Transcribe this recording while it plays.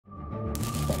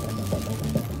What's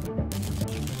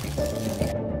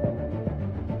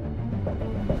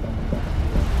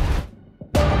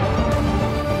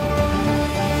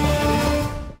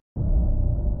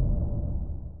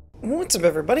up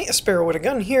everybody, a Sparrow with a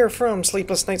Gun here from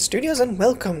Sleepless Night Studios, and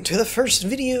welcome to the first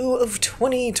video of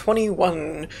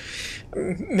 2021.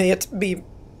 May it be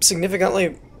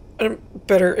significantly a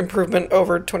better improvement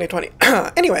over 2020.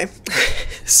 Anyway,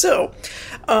 so,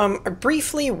 I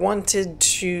briefly wanted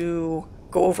to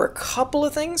go over a couple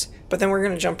of things, but then we're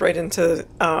going to jump right into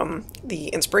the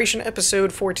inspiration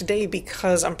episode for today,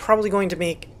 because I'm probably going to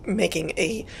be making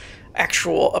a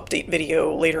actual update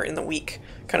video later in the week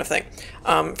kind of thing.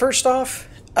 First off,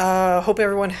 hope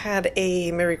everyone had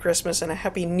a Merry Christmas and a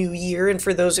Happy New Year, and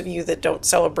for those of you that don't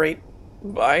celebrate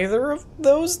either of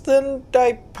those, then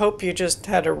I hope you just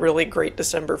had a really great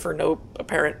December for no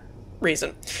apparent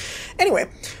reason. Anyway,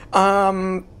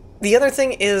 the other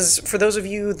thing is, for those of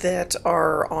you that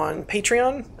are on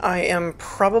Patreon, I am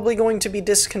probably going to be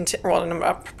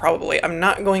I'm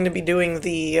not going to be doing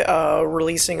the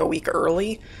releasing a week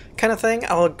early kind of thing.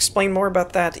 I'll explain more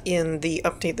about that in the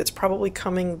update that's probably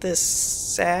coming this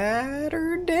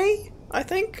Saturday, I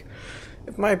think,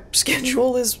 if my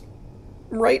schedule is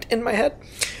right in my head.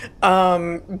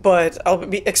 But I'll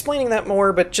be explaining that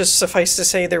more, but just suffice to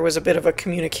say there was a bit of a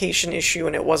communication issue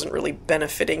and it wasn't really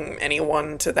benefiting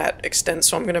anyone to that extent,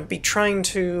 so I'm going to be trying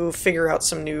to figure out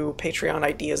some new Patreon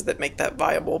ideas that make that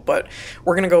viable, but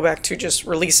we're going to go back to just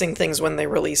releasing things when they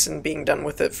release and being done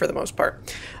with it for the most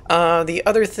part. The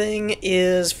other thing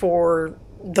is, for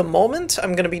the moment,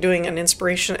 I'm going to be doing an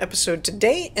inspiration episode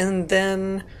today, and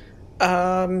then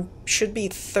should be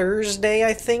Thursday,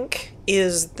 I think,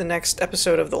 is the next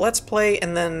episode of the Let's Play,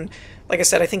 and then, like I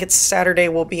said, I think it's Saturday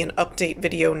will be an update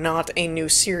video, not a new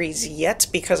series yet,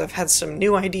 because I've had some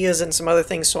new ideas and some other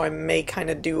things, so I may kind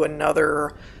of do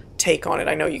another take on it.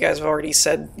 I know you guys have already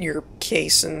said your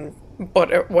case and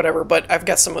whatever, but I've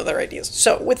got some other ideas.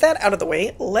 So, with that out of the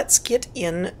way, let's get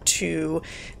into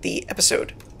the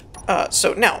episode.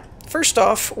 So now, first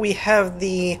off, we have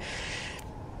the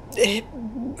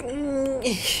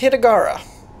Htagara.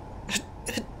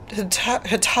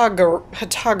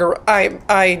 Htagara.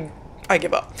 I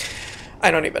give up.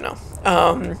 I don't even know.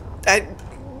 I'm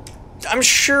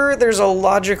sure there's a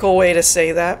logical way to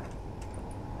say that.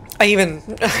 I even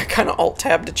kind of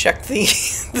alt-tabbed to check the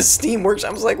Steam works. I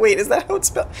was like, wait, is that how it's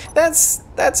spelled?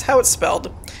 That's how it's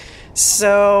spelled.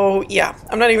 So, yeah,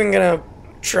 I'm not even gonna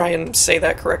try and say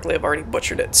that correctly. I've already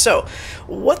butchered it. So,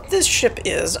 what this ship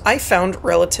is, I found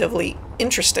relatively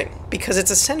interesting, because it's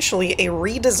essentially a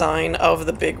redesign of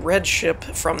the big red ship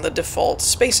from the default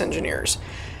Space Engineers.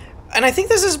 And I think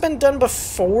this has been done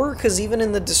before, because even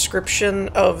in the description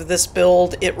of this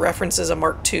build, it references a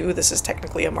Mark II. This is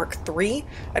technically a Mark III.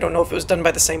 I don't know if it was done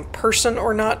by the same person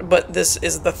or not, but this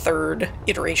is the third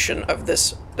iteration of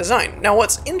this design. Now,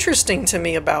 what's interesting to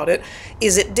me about it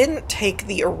is it didn't take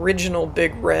the original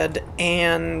Big Red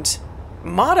and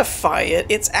modify it.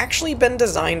 It's actually been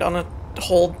designed on a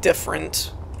whole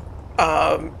different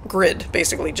grid,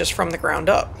 basically, just from the ground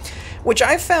up, which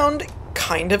I found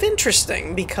kind of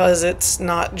interesting, because it's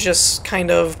not just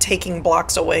kind of taking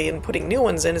blocks away and putting new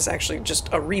ones in. It's actually just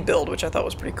a rebuild, which I thought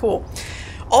was pretty cool.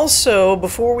 Also,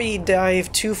 before we dive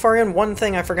too far in, one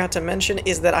thing I forgot to mention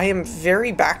is that I am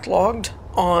very backlogged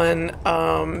on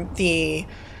the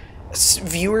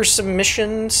viewer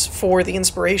submissions for the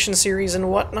inspiration series and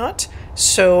whatnot.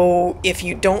 So if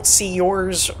you don't see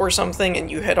yours or something and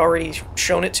you had already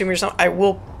shown it to me or something, I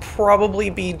will probably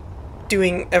be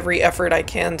doing every effort I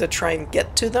can to try and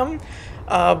get to them,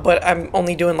 but I'm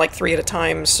only doing like 3 at a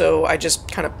time, so I just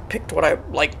kind of picked what I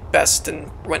liked best and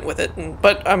went with it.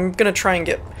 But I'm gonna try and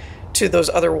get to those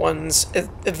other ones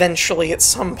eventually at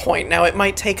some point. Now, it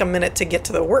might take a minute to get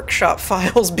to the workshop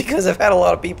files, because I've had a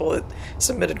lot of people that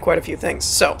submitted quite a few things.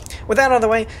 So, with that out of the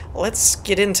way, let's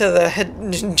get into the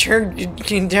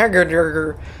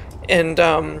Htagara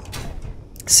and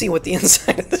see what the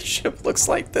inside of the ship looks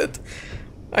like that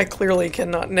I clearly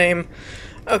cannot name.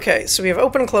 Okay, so we have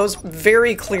open and close,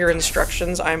 very clear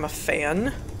instructions. I'm a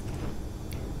fan.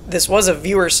 This was a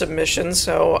viewer submission,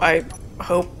 so I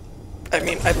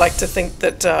mean, I'd like to think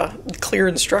that clear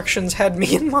instructions had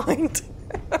me in mind.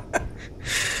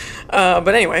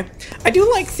 But anyway, I do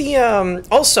like the,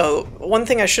 also, one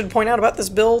thing I should point out about this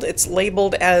build, it's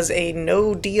labeled as a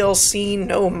no DLC,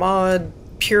 no mod,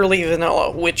 purely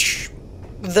vanilla, which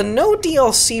the no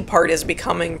DLC part is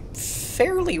becoming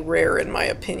fairly rare in my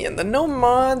opinion. The no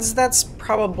mods, that's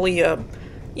probably a,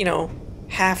 you know,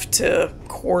 half to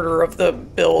quarter of the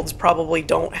builds probably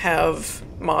don't have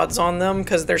mods on them,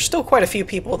 because there's still quite a few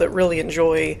people that really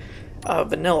enjoy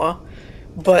vanilla,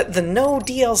 But the no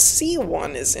DLC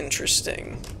one is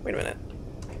interesting. Wait a minute.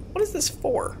 What is this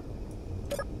for?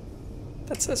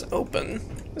 That says open.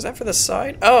 Is that for the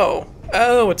side? Oh.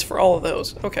 Oh, it's for all of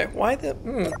those. Okay, why the...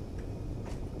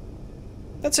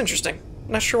 That's interesting.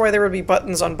 Not sure why there would be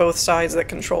buttons on both sides that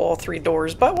control all 3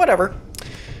 doors, but whatever.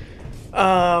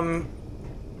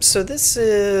 So this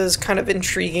is kind of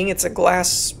intriguing. It's a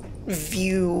glass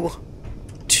view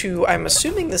to... I'm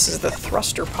assuming this is the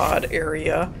thruster pod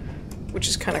area, which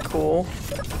is kind of cool.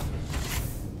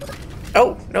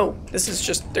 Oh, no. This is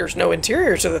just... There's no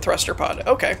interior to the thruster pod.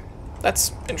 Okay.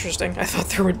 That's interesting. I thought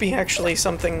there would be actually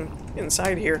something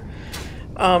inside here.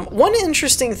 One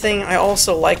interesting thing I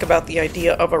also like about the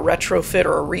idea of a retrofit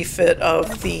or a refit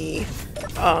of the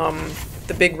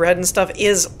Big Red and stuff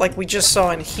is, like we just saw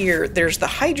in here, there's the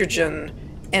hydrogen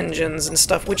engines and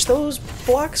stuff, which those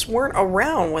blocks weren't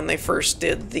around when they first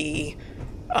did the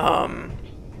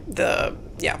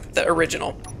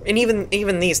original. And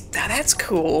even these, that's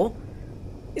cool.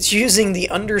 It's using the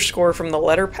underscore from the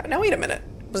letter pad. Now wait a minute,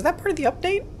 was that part of the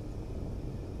update?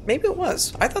 Maybe it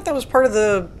was. I thought that was part of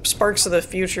the Sparks of the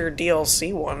Future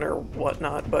DLC one or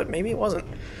whatnot, but maybe it wasn't.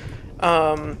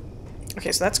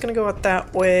 Okay, so that's gonna go out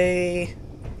that way.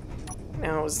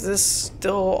 Now, is this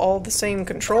still all the same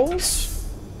controls?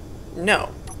 No.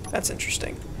 That's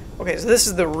interesting. Okay, so this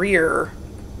is the rear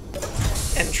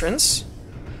entrance.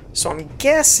 So I'm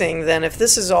guessing then if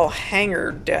this is all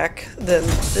hangar deck, then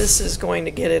this is going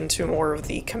to get into more of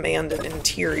the command and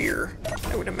interior,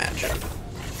 I would imagine.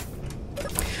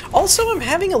 Also, I'm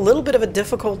having a little bit of a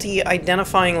difficulty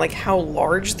identifying like how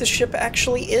large the ship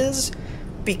actually is,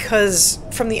 because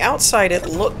from the outside it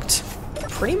looked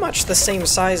pretty much the same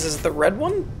size as the red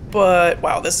one, but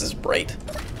wow, this is bright.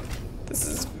 This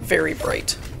is very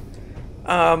bright.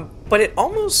 But it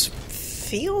almost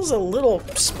feels a little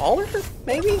smaller,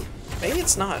 maybe? Maybe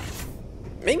it's not.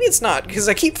 Maybe it's not, because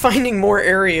I keep finding more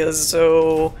areas,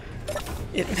 so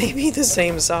it may be the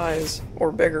same size,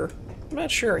 or bigger. I'm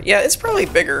not sure. Yeah, it's probably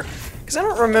bigger, because I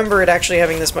don't remember it actually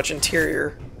having this much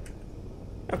interior.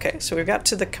 Okay, so we've got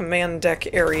to the command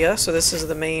deck area, so this is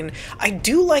the main... I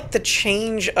do like the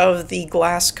change of the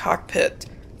glass cockpit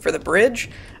for the bridge.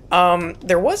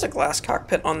 There was a glass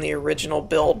cockpit on the original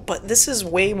build, but this is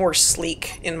way more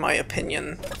sleek, in my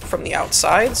opinion, from the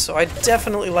outside, so I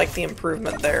definitely like the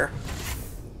improvement there.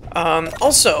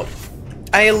 Also,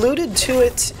 I alluded to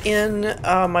it in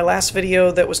my last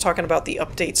video that was talking about the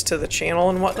updates to the channel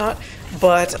and whatnot,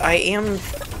 but I am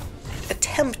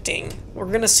attempting, we're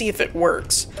gonna see if it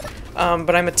works,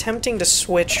 but I'm attempting to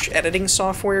switch editing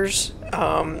softwares,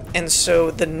 and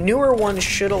so the newer one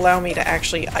should allow me to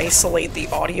actually isolate the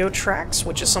audio tracks,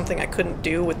 which is something I couldn't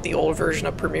do with the old version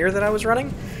of Premiere that I was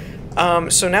running.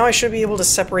 So now I should be able to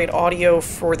separate audio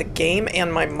for the game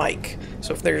and my mic.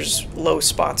 So if there's low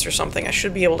spots or something, I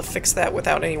should be able to fix that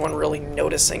without anyone really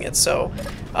noticing it. So,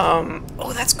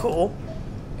 oh, that's cool.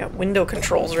 Got window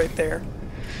controls right there.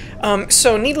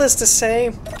 So needless to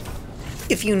say,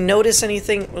 if you notice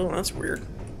anything... Oh, that's weird.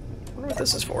 I wonder what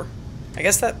this is for. I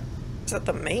guess that... Is that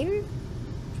the main?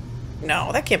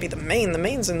 No, that can't be the main. The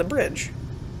main's in the bridge.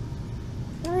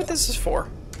 I wonder what this is for.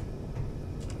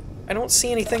 I don't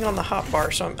see anything on the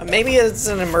hotbar, so maybe it's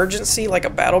an emergency, like a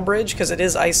battle bridge, because it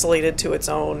is isolated to its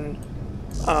own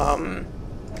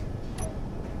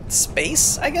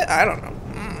space, I guess? I don't know.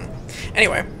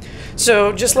 Anyway,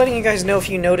 so just letting you guys know if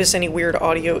you notice any weird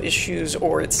audio issues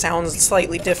or it sounds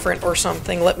slightly different or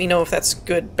something, let me know if that's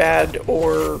good, bad,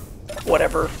 or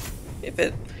whatever. If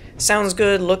it sounds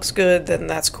good, looks good, then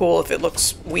that's cool. If it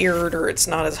looks weird or it's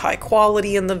not as high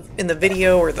quality in the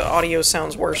video or the audio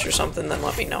sounds worse or something, then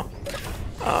let me know.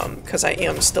 Because I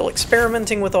am still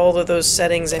experimenting with all of those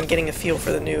settings and getting a feel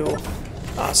for the new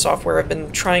software. I've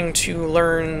been trying to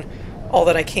learn all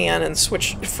that I can and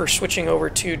switching over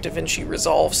to DaVinci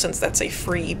Resolve, since that's a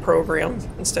free program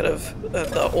instead of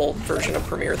the old version of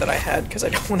Premiere that I had, because I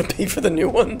don't want to pay for the new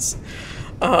ones.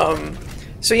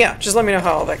 So yeah, just let me know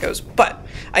how all that goes. But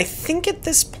I think at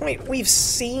this point we've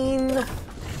seen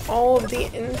all of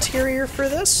the interior for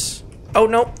this. Oh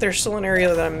no, there's still an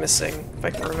area that I'm missing, if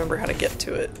I can remember how to get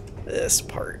to it. This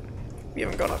part. We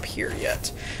haven't gone up here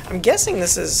yet. I'm guessing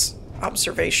this is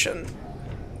observation.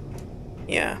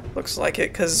 Yeah, looks like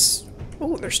it, because...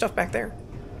 Ooh, there's stuff back there.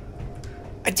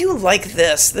 I do like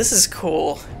this. This is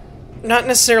cool. Not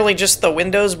necessarily just the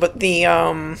windows, but the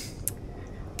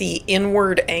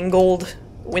inward angled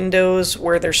windows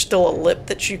where there's still a lip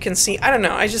that you can see. I don't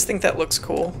know, I just think that looks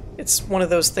cool. It's one of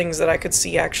those things that I could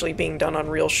see actually being done on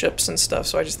real ships and stuff,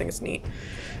 so I just think it's neat.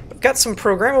 I've got some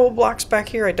programmable blocks back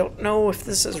here. I don't know if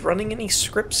this is running any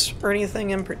scripts or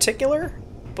anything in particular.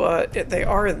 but they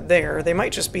are there. They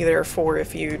might just be there for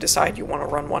if you decide you want to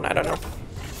run one, I don't know.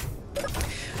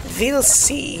 We'll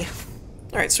see.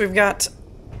 Alright, so we've got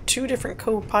 2 different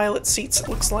co-pilot seats, it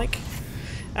looks like.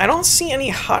 I don't see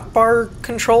any hotbar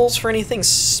controls for anything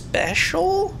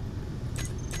special.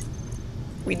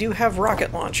 We do have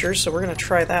rocket launchers, so we're going to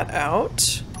try that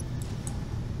out.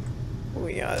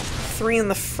 We got 3 in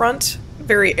the front,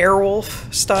 very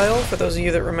Airwolf style, for those of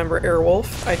you that remember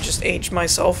Airwolf. I just aged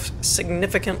myself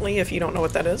significantly, if you don't know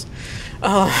what that is.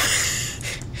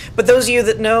 But those of you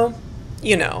that know,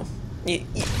 you know. You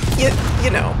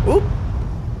know. Oop.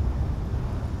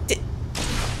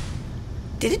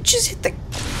 Did it just hit the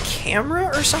camera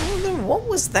or something? What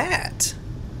was that?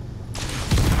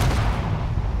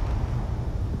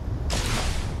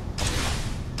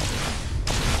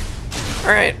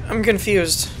 Alright, I'm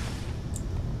confused.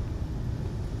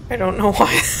 I don't know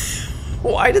why.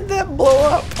 Why did that blow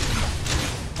up?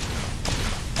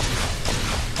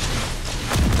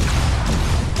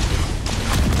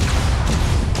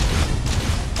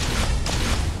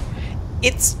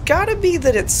 It's gotta be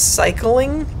that it's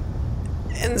cycling,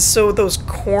 and so those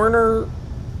corner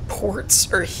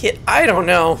ports are hit. I don't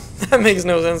know. That makes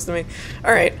no sense to me.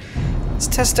 Alright, let's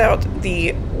test out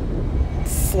the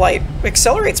flight.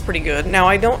 Accelerates pretty good. Now,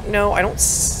 I don't know, I don't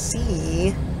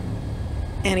see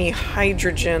any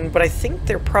hydrogen, but I think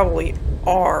there probably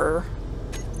are.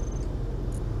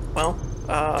 Well,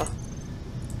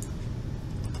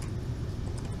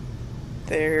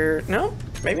 no,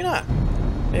 maybe not.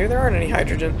 Maybe there aren't any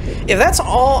hydrogen. If that's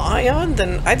all ion,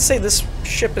 then I'd say this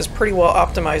ship is pretty well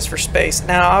optimized for space.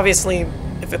 Now, obviously,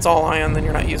 if it's all ion, then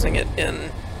you're not using it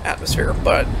in atmosphere,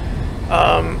 but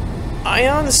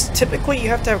ions, typically you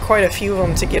have to have quite a few of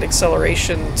them to get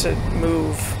acceleration to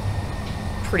move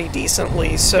pretty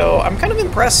decently, so I'm kind of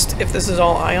impressed if this is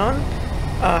all ion,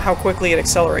 how quickly it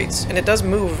accelerates, and it does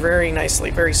move very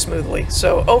nicely, very smoothly.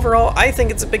 So overall, I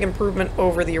think it's a big improvement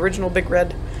over the original Big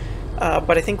Red,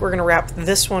 but I think we're going to wrap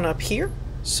this one up here,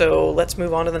 so let's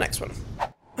move on to the next one.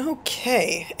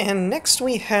 Okay, and next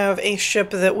we have a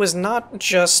ship that was not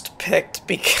just picked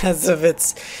because of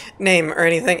its name or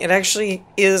anything. It actually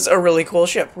is a really cool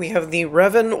ship. We have the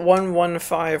Revan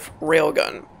 115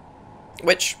 Railgun,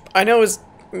 which I know is,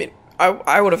 I mean,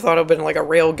 I would have thought it would have been like a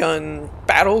railgun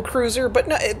battle cruiser, but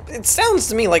no, it sounds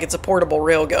to me like it's a portable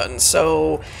railgun,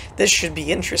 so this should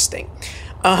be interesting.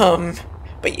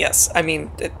 But yes, I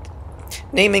mean,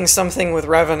 naming something with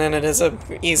Revan in it is an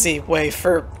easy way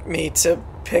for me to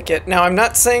pick it. Now, I'm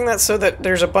not saying that so that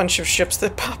there's a bunch of ships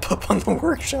that pop up on the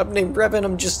workshop named Revan.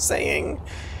 I'm just saying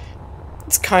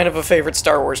it's kind of a favorite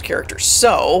Star Wars character.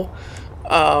 So,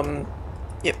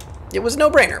 it was a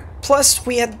no-brainer. Plus,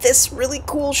 we had this really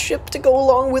cool ship to go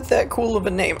along with that cool of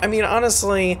a name. I mean,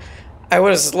 honestly, I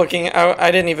was looking, I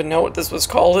didn't even know what this was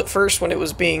called at first when it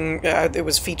was being, it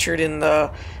was featured in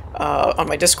the, on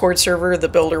my Discord server. The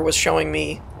builder was showing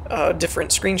me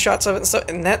different screenshots of it and stuff,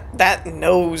 and that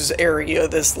nose area,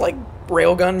 this like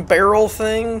railgun barrel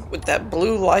thing with that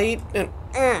blue light, and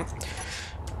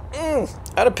I'd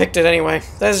have picked it anyway.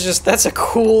 That's a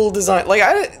cool design. Like,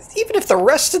 even if the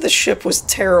rest of the ship was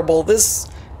terrible, this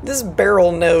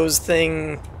barrel nose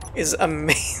thing is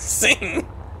amazing.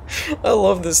 I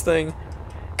love this thing.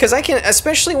 Because I can,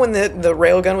 especially when the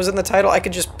railgun was in the title, I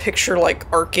could just picture,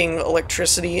 like, arcing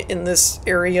electricity in this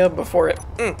area before it...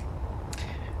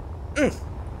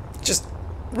 Just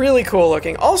really cool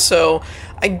looking. Also,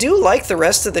 I do like the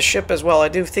rest of the ship as well. I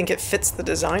do think it fits the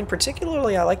design.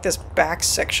 Particularly, I like this back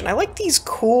section. I like these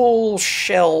cool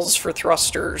shells for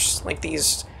thrusters. Like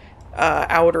these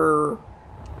outer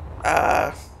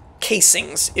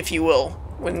casings, if you will.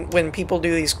 When people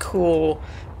do these cool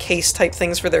case type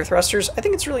things for their thrusters, I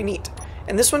think it's really neat.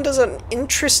 And this one does an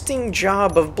interesting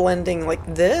job of blending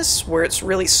like this, where it's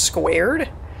really squared,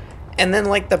 and then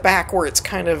like the back where it's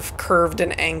kind of curved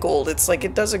and angled. It's like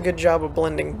it does a good job of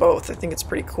blending both. I think it's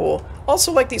pretty cool.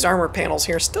 Also like these armor panels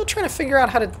here, still trying to figure out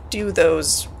how to do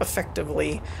those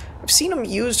effectively. I've seen them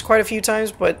used quite a few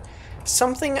times, but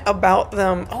something about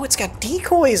them... Oh, it's got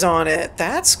decoys on it!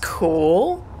 That's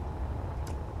cool!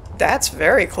 That's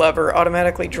very clever.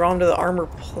 Automatically drawn to the armor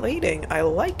plating. I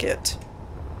like it.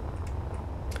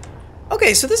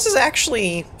 Okay, so this is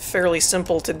actually fairly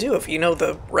simple to do if you know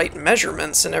the right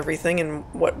measurements and everything, and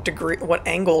what degree, what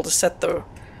angle to set the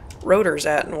rotors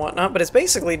at and whatnot, but it's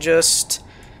basically just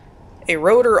a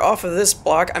rotor off of this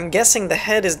block. I'm guessing the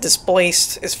head is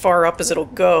displaced as far up as it'll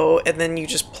go, and then you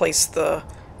just place the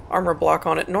armor block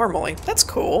on it normally. That's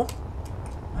cool.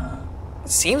 It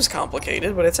seems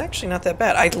complicated, but it's actually not that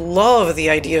bad. I love the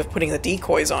idea of putting the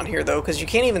decoys on here, though, because you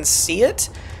can't even see it,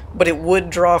 but it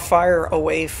would draw fire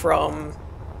away from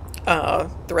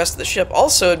the rest of the ship.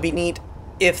 Also, it'd be neat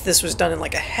if this was done in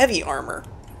like a heavy armor.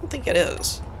 I don't think it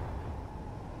is.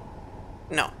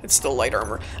 No, it's still light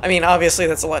armor. I mean, obviously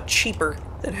that's a lot cheaper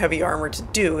than heavy armor to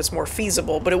do. It's more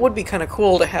feasible, but it would be kind of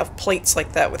cool to have plates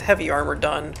like that with heavy armor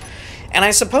done. And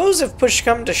I suppose if push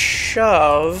come to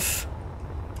shove,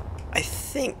 I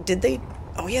think, did they?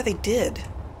 Oh yeah, they did.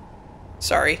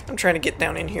 Sorry, I'm trying to get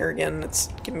down in here again. It's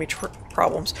giving me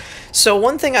problems. So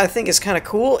one thing I think is kind of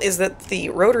cool is that the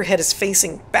rotor head is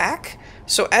facing back.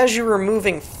 So as you were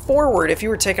moving forward, if you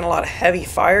were taking a lot of heavy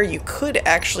fire, you could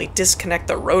actually disconnect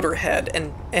the rotor head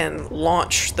and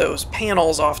launch those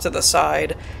panels off to the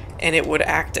side, and it would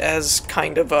act as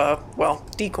kind of a, well,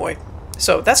 decoy.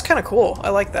 So that's kind of cool. I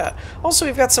like that. Also,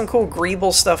 we've got some cool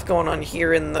greeble stuff going on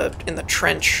here in the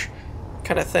trench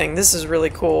kind of thing. This is really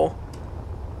cool.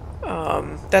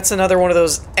 That's another one of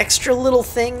those extra little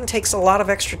thing, takes a lot of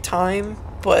extra time,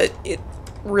 but it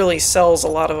really sells a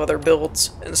lot of other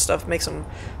builds and stuff, makes them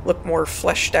look more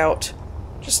fleshed out.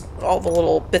 Just all the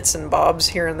little bits and bobs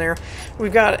here and there.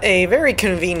 We've got a very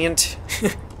convenient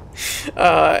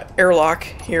airlock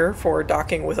here for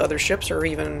docking with other ships, or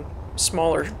even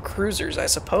smaller cruisers, I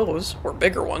suppose, or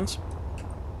bigger ones.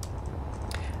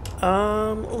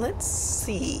 Let's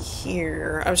see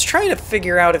here. I was trying to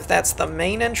figure out if that's the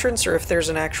main entrance or if there's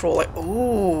an actual, like,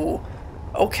 ooh,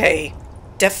 okay,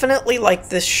 definitely like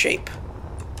this shape.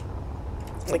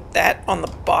 Like that on the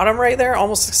bottom right there,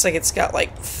 almost looks like it's got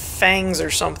like fangs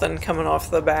or something coming off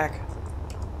the back.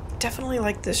 Definitely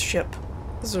like this ship.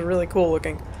 This is really cool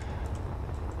looking.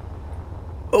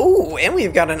 Oh, and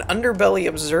we've got an underbelly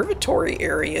observatory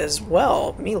area as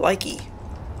well. Me likey.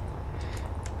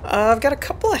 I've got a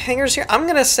couple of hangars here. I'm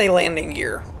gonna say landing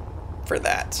gear for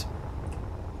that.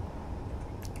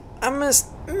 I'm gonna...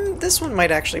 this one might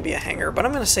actually be a hangar, but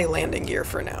I'm gonna say landing gear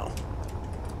for now.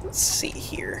 Let's see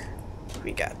here. What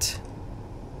we got?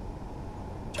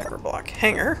 Tower block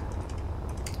hangar.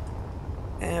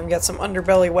 And we've got some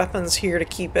underbelly weapons here to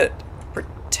keep it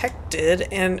protected.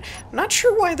 And I'm not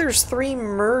sure why there's 4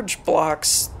 merge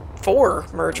blocks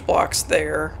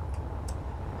there.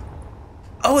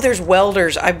 Oh, there's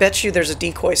welders. I bet you there's a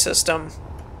decoy system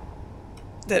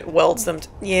that welds them.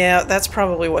 Yeah, that's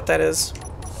probably what that is,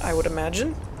 I would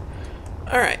imagine.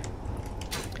 Alright.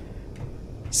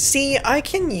 See, I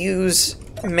can use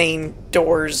main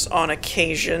doors on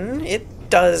occasion.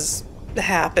 It does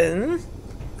happen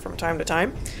from time to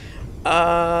time.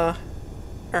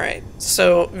 Alright,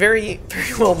 so very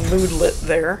well mood-lit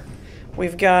there.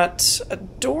 We've got a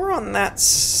door on that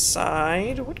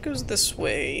side. What goes this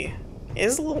way? It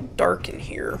is a little dark in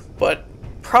here, but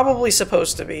probably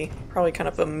supposed to be. Probably kind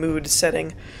of a mood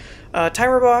setting.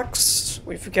 Timer box.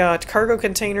 We've got cargo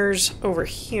containers over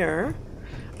here.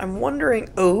 I'm wondering...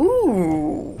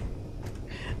 Ooh!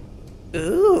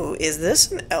 Ooh, is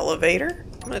this an elevator?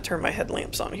 I'm going to turn my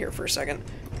headlamps on here for a second,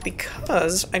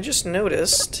 because I just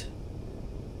noticed...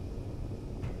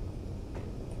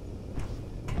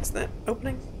 Is that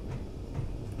opening?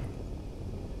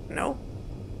 No?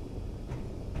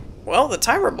 Well, the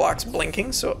timer block's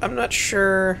blinking, so I'm not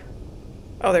sure...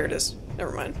 Oh, there it is.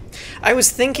 Never mind. I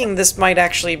was thinking this might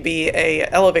actually be an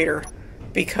elevator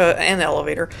because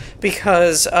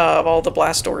of all the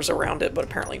blast doors around it, but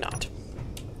apparently not.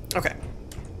 Okay.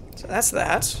 So that's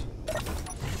that.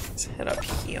 Let's head up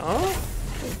here.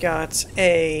 We've got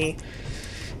an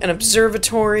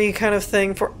observatory kind of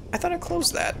thing for... I thought I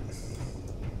closed that.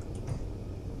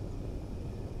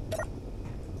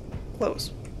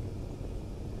 Close.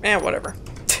 Whatever.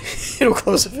 It'll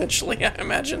close eventually, I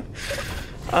imagine.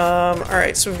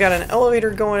 Alright, so we've got an elevator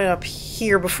going up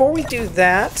here. Before we do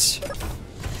that,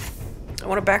 I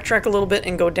want to backtrack a little bit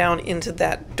and go down into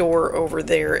that door over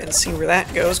there and see where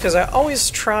that goes, because I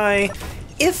always try,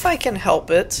 if I can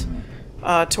help it,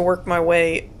 to work my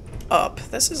way up.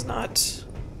 This is not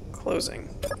closing.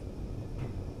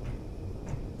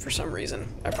 For some reason.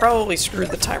 I probably screwed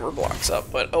the timer blocks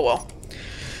up, but oh well.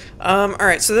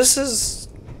 Alright, so this is...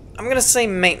 I'm gonna say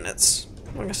maintenance.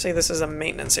 I'm gonna say this is a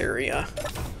maintenance area,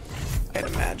 I'd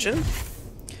imagine.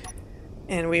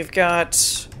 And we've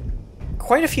got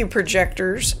quite a few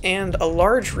projectors and a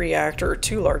large reactor, or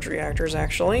 2 large reactors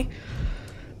actually,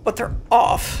 but they're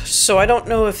off. So I don't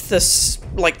know if this,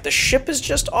 like, the ship is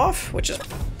just off, which is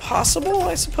possible,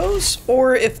 I suppose,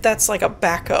 or if that's like a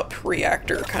backup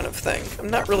reactor kind of thing. I'm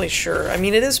not really sure. I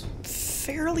mean, it is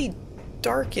fairly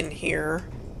dark in here,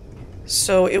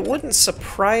 so it wouldn't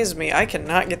surprise me. I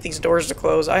cannot get these doors to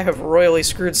close. I have royally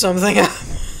screwed something up.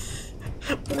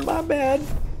 My bad.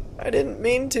 I didn't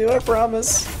mean to, I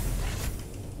promise.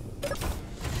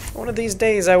 One of these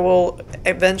days I will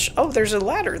eventually... Oh, there's a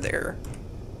ladder there.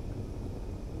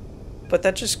 but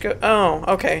that just go... Oh,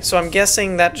 okay. So I'm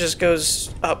guessing that just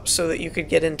goes up so that you could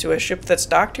get into a ship that's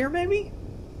docked here, maybe?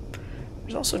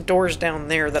 There's also doors down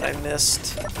there that I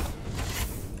missed.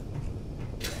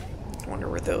 I wonder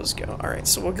where those go. Alright,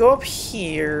 so we'll go up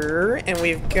here, and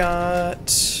we've got...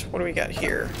 What do we got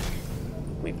here?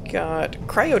 We've got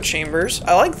cryo chambers.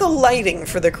 I like the lighting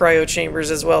for the cryo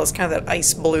chambers as well. It's kind of that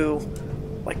ice blue,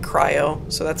 like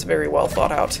cryo, so that's very well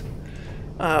thought out.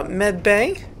 Med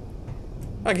bay.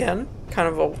 Again, kind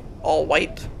of a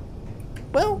all-white.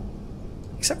 Well,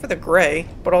 except for the gray,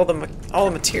 but all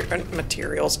the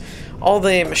materials, all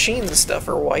the machines and stuff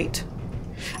are white.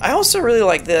 I also really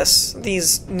like this.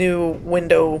 These new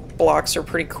window blocks are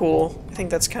pretty cool. I think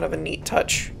that's kind of a neat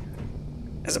touch,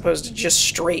 as opposed to just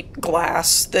straight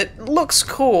glass that looks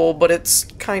cool, but it's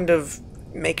kind of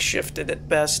makeshifted at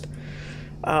best.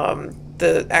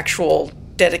 The actual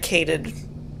dedicated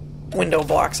window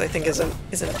blocks, I think, is an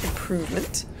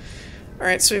improvement.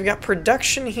 Alright, so we've got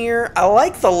production here. I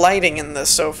like the lighting in this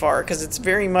so far, because it's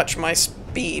very much my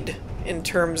speed in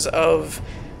terms of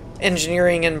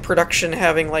engineering and production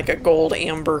having like a gold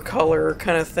amber color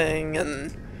kind of thing,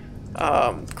 and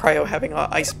cryo having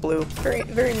ice blue.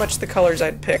 Very much the colors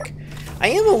I'd pick. I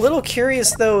am a little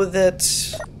curious, though,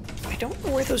 that I don't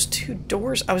know where those two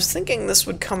doors... I was thinking this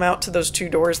would come out to those two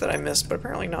doors that I missed, but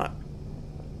apparently not.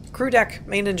 Crew deck,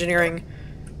 main engineering,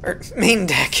 or main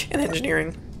deck and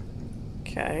engineering.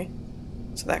 Okay,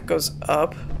 so that goes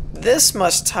up. This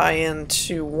must tie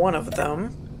into one of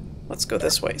them. Let's go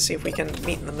this way, see if we can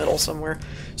meet in the middle somewhere.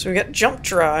 So we got jump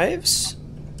drives.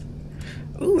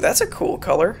 Ooh, that's a cool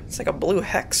color. It's like a blue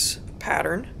hex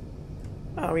pattern.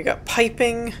 We got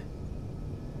piping,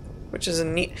 which is a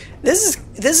neat... This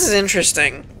is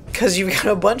interesting, because you've got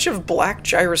a bunch of black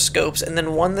gyroscopes, and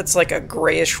then one that's like a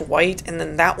grayish white, and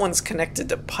then that one's connected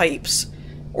to pipes,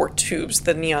 or tubes,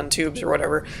 the neon tubes or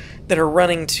whatever, that are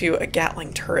running to a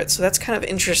Gatling turret. So that's kind of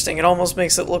interesting. It almost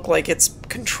makes it look like it's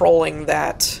controlling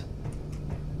that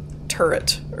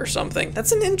turret or something.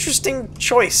 That's an interesting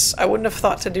choice. I wouldn't have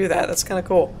thought to do that. That's kind of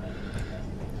cool.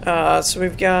 So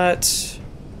we've got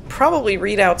probably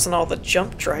readouts on all the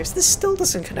jump drives. This still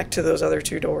doesn't connect to those other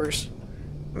two doors.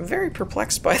 I'm very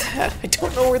perplexed by that. I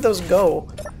don't know where those go.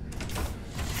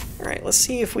 Alright, let's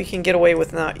see if we can get away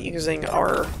with not using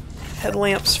our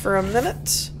headlamps for a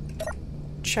minute.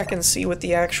 Check and see what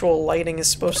the actual lighting is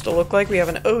supposed to look like. We have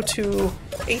an O2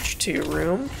 H2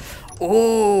 room.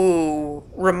 Ooh,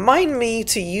 remind me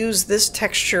to use this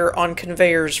texture on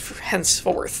conveyors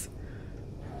henceforth.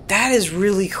 That is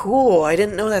really cool. I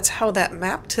didn't know that's how that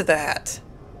mapped to that.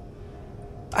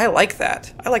 I like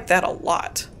that. I like that a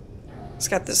lot. It's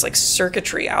got this like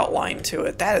circuitry outline to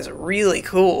it. That is really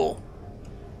cool.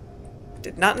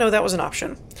 Did not know that was an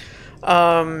option.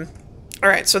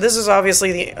 Alright, so this is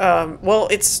obviously the, well,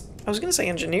 it's, I was going to say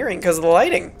engineering because of the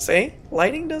lighting. See?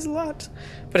 Lighting does a lot.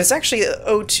 But it's actually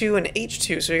O2 and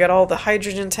H2, so you got all the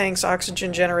hydrogen tanks,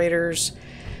 oxygen generators.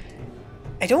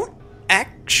 I don't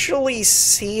actually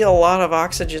see a lot of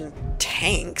oxygen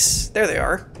tanks. There they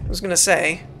are. I was going to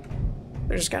say,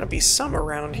 there's got to be some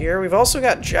around here. We've also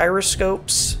got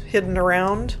gyroscopes hidden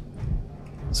around,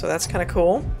 so that's kind of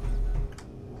cool.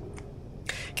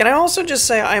 Can I also just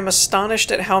say I'm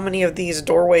astonished at how many of these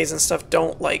doorways and stuff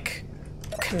don't, like,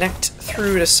 connect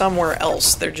through to somewhere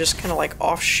else. They're just kind of like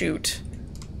offshoot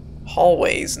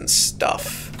hallways and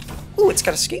stuff. Ooh, it's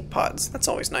got escape pods. That's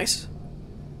always nice.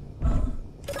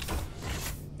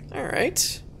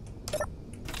 Alright.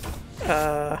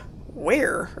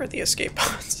 Where are the escape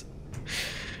pods?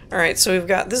 Alright, so we've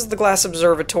got, this is the glass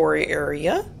observatory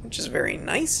area, which is very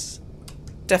nice.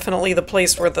 Definitely the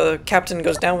place where the captain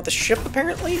goes down with the ship,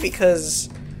 apparently, because,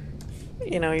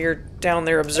 you know, you're down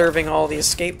there observing all the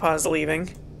escape pods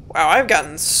leaving. Wow, I've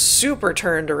gotten super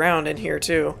turned around in here,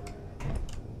 too.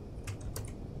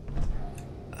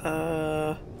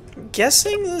 I'm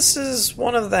guessing this is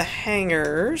one of the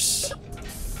hangars.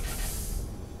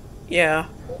 Yeah,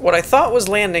 what I thought was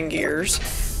landing gears,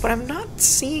 but I'm not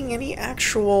seeing any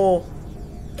actual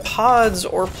pods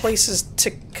or places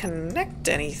to connect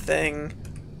anything.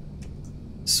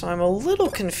 So I'm a little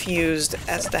confused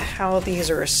as to how these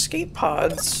are escape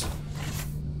pods.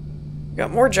 We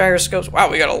got more gyroscopes. Wow,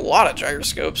 we got a lot of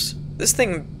gyroscopes. This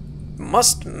thing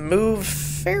must move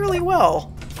fairly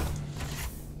well,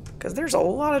 because there's a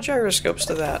lot of gyroscopes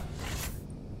to that.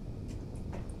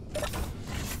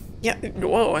 Yeah,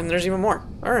 whoa, and there's even more.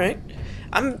 Alright.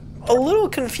 I'm a little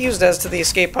confused as to the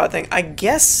escape pod thing. I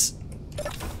guess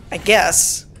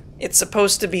it's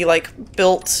supposed to be, like,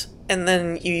 built, and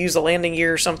then you use a landing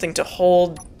gear or something to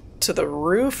hold to the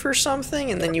roof or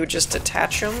something, and then you would just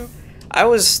attach them. I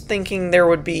was thinking there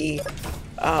would be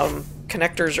kind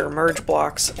connectors or merge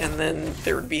blocks, and then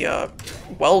there would be a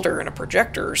welder and a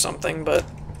projector or something, but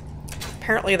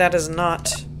apparently that is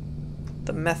not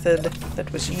the method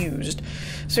that was used.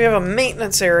 So we have a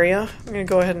maintenance area. I'm going to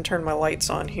go ahead and turn my lights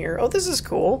on here. Oh, this is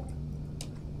cool.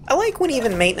 I like when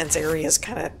even maintenance areas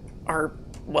kind of are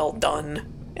well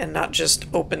done and not just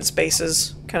open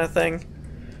spaces kind of thing.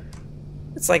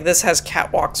 It's like this has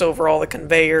catwalks over all the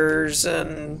conveyors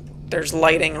and there's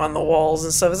lighting on the walls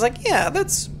and stuff. It's like, yeah,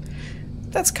 that's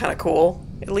kind of cool.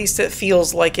 At least it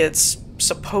feels like it's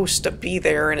supposed to be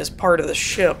there and is part of the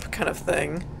ship kind of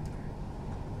thing.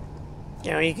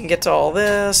 You know, you can get to all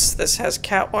this. This has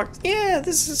catwalks. Yeah,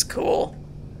 this is cool.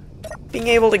 Being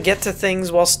able to get to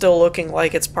things while still looking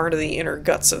like it's part of the inner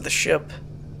guts of the ship.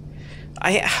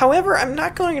 However, I'm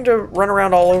not going to run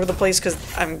around all over the place because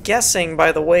I'm guessing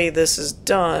by the way this is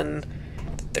done,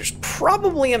 there's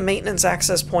probably a maintenance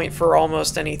access point for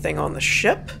almost anything on the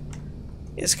ship,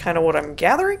 is kind of what I'm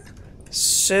gathering.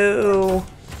 So,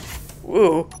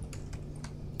 ooh,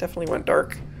 definitely went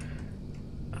dark.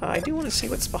 I do want to see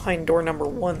what's behind door number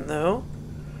 1, though.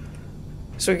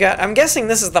 So we got, I'm guessing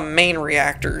this is the main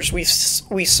reactors. We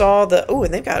saw the, oh,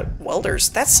 and they've got welders.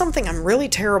 That's something I'm really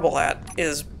terrible at,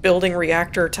 is building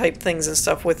reactor type things and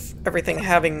stuff with everything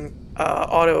having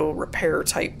auto repair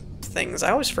type things. I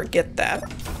always forget that.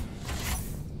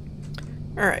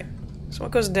 Alright, so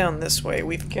what goes down this way?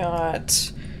 We've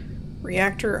got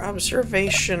reactor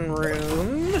observation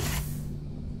room.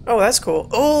 Oh, that's cool.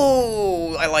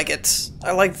 Oh, I like it.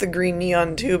 I like the green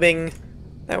neon tubing.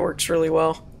 That works really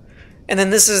well. And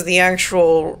then this is the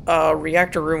actual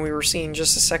reactor room we were seeing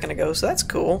just a second ago, so that's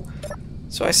cool.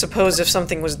 So I suppose if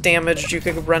something was damaged, you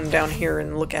could run down here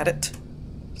and look at it.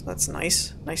 So that's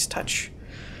nice. Nice touch.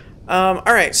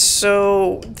 Alright,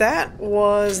 so that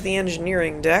was the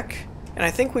engineering deck. And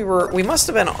I think we must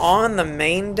have been on the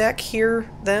main deck here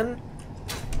then.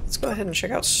 Let's go ahead and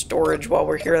check out storage while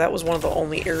we're here. That was one of the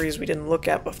only areas we didn't look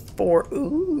at before.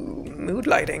 Ooh, mood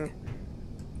lighting.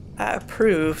 I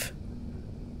approve.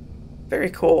 Very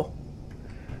cool.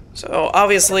 So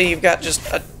obviously you've got just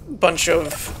a bunch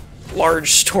of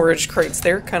large storage crates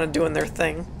there, kind of doing their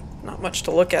thing. Not much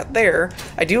to look at there.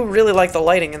 I do really like the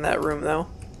lighting in that room though.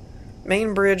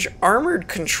 Main bridge armored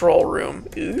control room.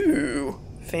 Ooh,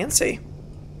 fancy.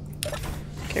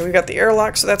 Okay, we've got the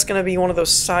airlock, so that's going to be one of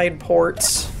those side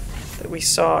ports that we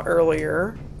saw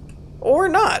earlier. Or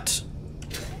not.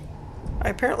 I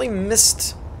apparently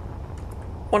missed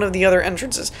one of the other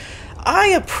entrances. I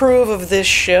approve of this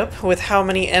ship with how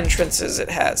many entrances it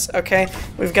has, okay?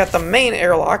 We've got the main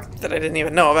airlock that I didn't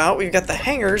even know about. We've got the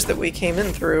hangars that we came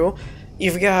in through.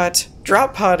 You've got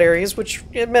drop pod areas, which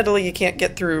admittedly you can't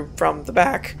get through from the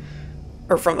back.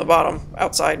 Or from the bottom,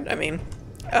 outside, I mean.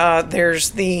 There's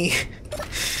the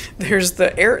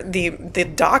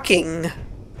docking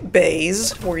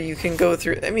bays where you can go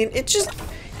through. I mean,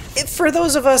 for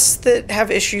those of us that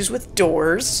have issues with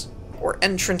doors, or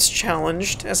entrance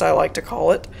challenged, as I like to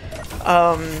call it,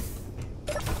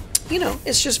 you know,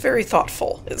 it's just very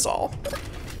thoughtful, is all.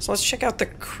 So let's check out the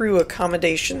crew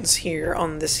accommodations here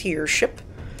on this here ship.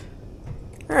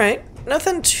 Alright,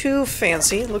 nothing too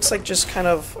fancy. Looks like just kind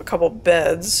of a couple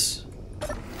beds.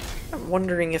 I'm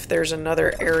wondering if there's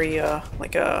another area,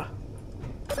 like a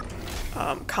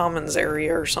commons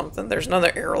area or something. There's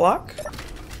another airlock.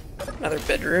 Another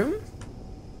bedroom.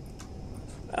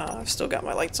 I've still got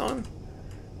my lights on.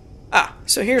 Ah,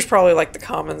 so here's probably like the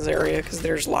commons area, because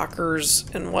there's lockers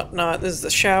and whatnot. This is the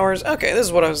showers. Okay, this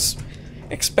is what I was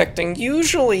expecting.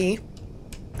 Usually,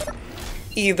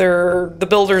 either the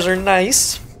builders are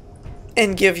nice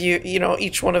and give you, you know,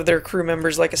 each one of their crew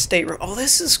members like a stateroom. Oh,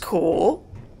 this is cool.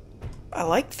 I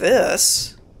like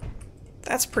this.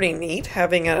 That's pretty neat,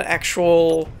 having an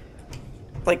actual,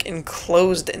 like,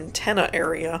 enclosed antenna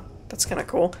area. That's kind of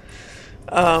cool.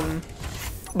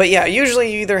 But yeah,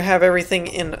 usually you either have everything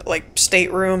in, like,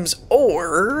 staterooms,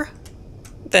 or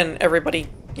then everybody,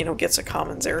 you know, gets a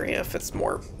commons area if it's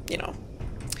more, you know,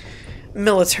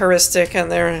 militaristic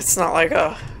and there. It's not like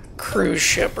a cruise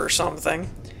ship or something.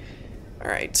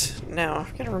 Alright, now,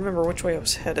 I gotta remember which way I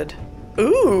was headed.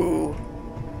 Ooh!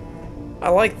 I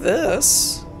like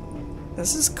this.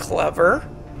 This is clever.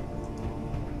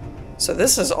 So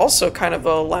this is also kind of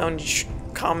a lounge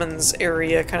commons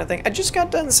area kind of thing. I just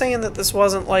got done saying that this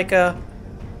wasn't like a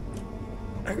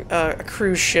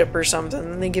cruise ship or something,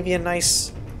 and they give you a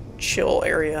nice chill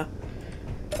area.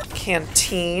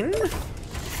 Canteen.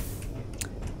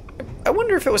 I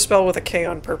wonder if it was spelled with a K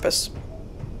on purpose.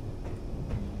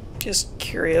 Just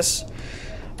curious.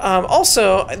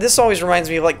 Also, this always reminds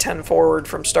me of like 10 Forward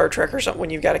from Star Trek or something, when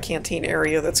you've got a canteen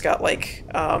area that's got like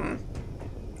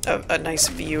a nice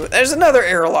view. There's another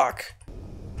airlock.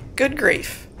 Good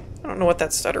grief. I don't know what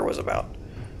that stutter was about.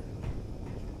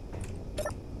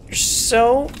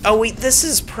 Oh wait, this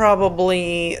is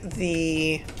probably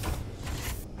the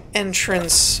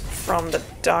entrance from the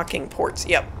docking ports.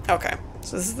 Yep, okay.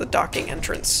 So this is the docking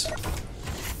entrance.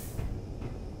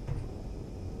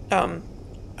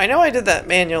 I know I did that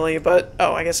manually, but...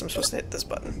 Oh, I guess I'm supposed to hit this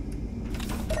button.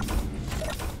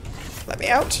 Let me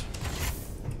out.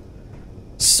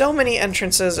 So many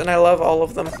entrances, and I love all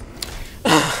of them.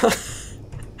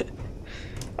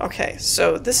 Okay,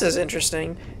 so this is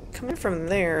interesting. Coming from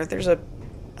there, there's a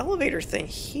elevator thing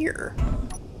here.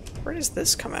 Where does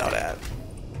this come out at?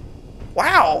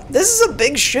 Wow, this is a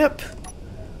big ship.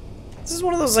 This is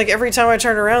one of those, like, every time I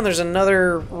turn around, there's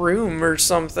another room or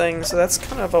something. So that's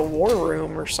kind of a war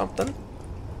room or something.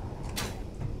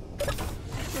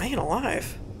 Man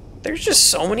alive. There's just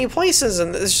so many places,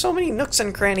 and there's so many nooks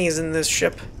and crannies in this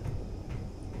ship.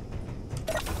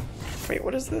 Wait,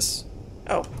 what is this?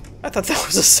 Oh, I thought that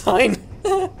was a sign.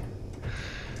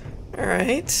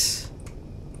 Alright.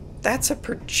 That's a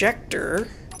projector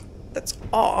that's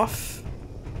off.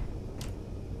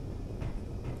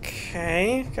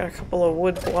 Okay, got a couple of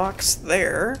wood blocks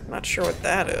there. Not sure what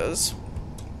that is.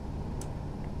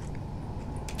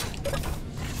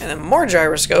 And then more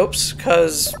gyroscopes,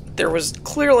 because there was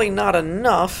clearly not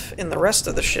enough in the rest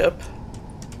of the ship.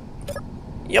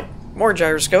 Yep, more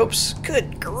gyroscopes.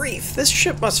 Good grief, this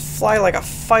ship must fly like a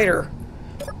fighter.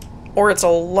 Or it's a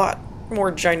lot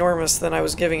more ginormous than I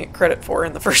was giving it credit for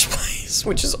in the first place,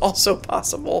 which is also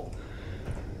possible.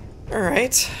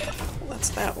 Alright, well, that's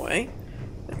that way.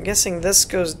 I'm guessing this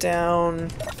goes down...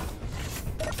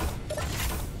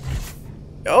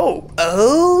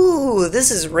 Oh,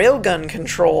 this is railgun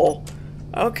control.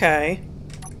 Okay.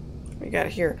 What we got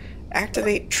here?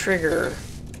 Activate trigger.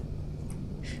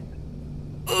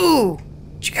 Ooh!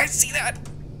 Did you guys see that?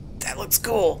 That looks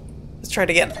cool. Let's try it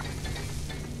again.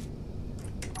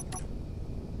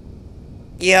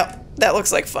 Yep, that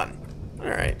looks like fun.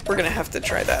 Alright, we're gonna have to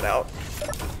try that out.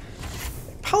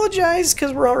 Apologize,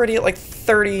 because we're already at like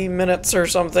 30 minutes or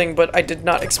something, but I did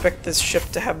not expect this ship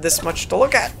to have this much to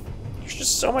look at. There's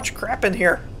just so much crap in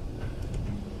here.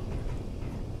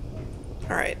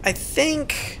 Alright, I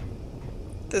think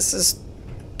this is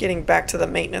getting back to the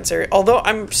maintenance area. Although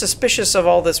I'm suspicious of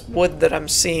all this wood that I'm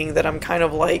seeing, that I'm kind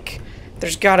of like,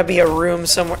 there's gotta be a room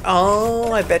somewhere.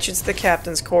 Oh, I bet you it's the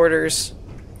captain's quarters.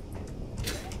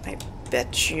 I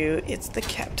bet you it's the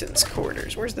captain's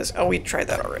quarters. Where's this? Oh, we tried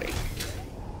that already.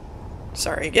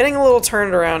 Sorry, getting a little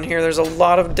turned around here. There's a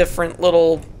lot of different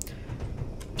little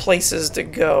places to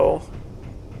go.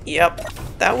 Yep,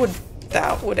 that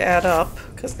would add up,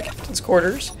 because the captain's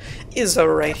quarters is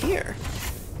right here.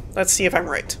 Let's see if I'm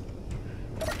right.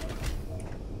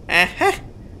 Uh-huh.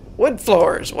 Wood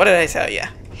floors. What did I tell you?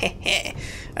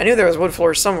 I knew there was wood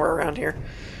floors somewhere around here.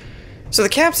 So the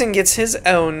captain gets his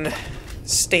own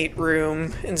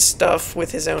stateroom and stuff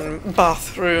with his own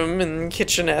bathroom and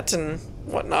kitchenette and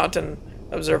whatnot and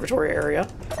observatory area.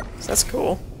 So that's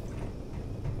cool.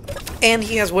 And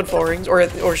he has wood floorings,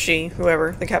 or she,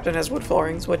 whoever. The captain has wood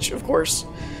floorings, which, of course,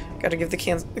 gotta give the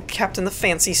captain the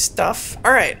fancy stuff.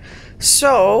 Alright,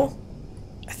 so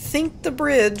I think the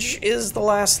bridge is the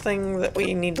last thing that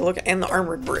we need to look at, and the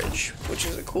armored bridge, which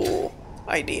is a cool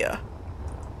idea.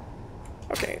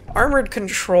 Okay, armored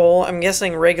control. I'm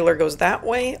guessing regular goes that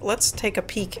way. Let's take a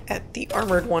peek at the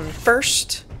armored one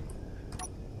first.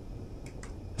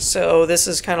 So this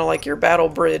is kind of like your battle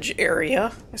bridge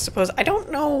area, I suppose. I don't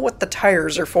know what the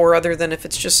tires are for, other than if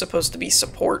it's just supposed to be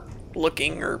support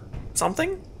looking or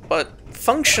something. But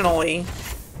functionally,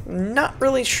 not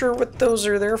really sure what those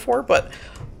are there for, but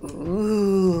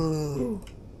ooh.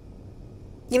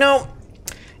 You know,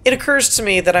 it occurs to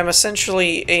me that I'm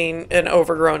essentially an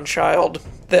overgrown child,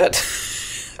 that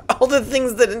all the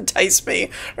things that entice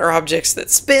me are objects that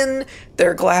spin,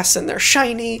 they're glass and they're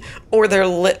shiny, or they're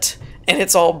lit and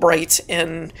it's all bright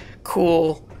and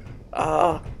cool,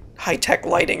 high-tech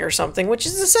lighting or something, which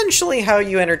is essentially how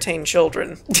you entertain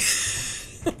children.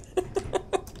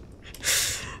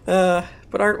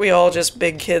 But aren't we all just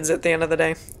big kids at the end of the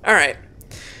day? Alright,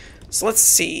 so let's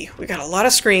see. We got a lot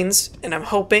of screens, and I'm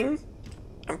hoping,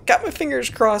 I've got my fingers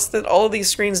crossed that all of these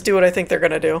screens do what I think they're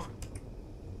gonna do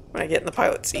when I get in the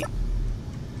pilot seat.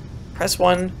 Press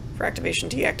 1 for activation,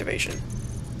 deactivation.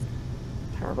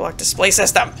 Power block display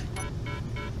system.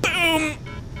 Boom!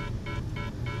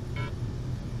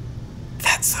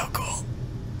 That's so cool.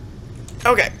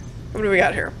 Okay, what do we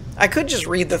got here? I could just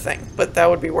read the thing, but that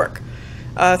would be work.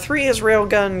 3 is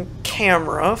railgun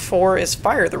camera, 4 is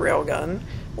fire the railgun,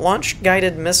 Launch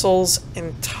guided missiles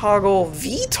and toggle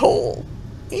VTOL.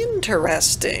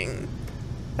 Interesting.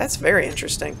 That's very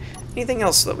interesting. Anything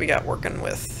else that we got working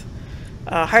with?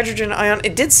 Hydrogen ion.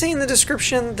 It did say in the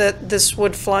description that this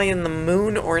would fly in the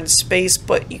moon or in space,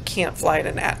 but you can't fly in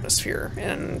an atmosphere.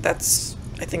 And I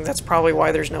think that's probably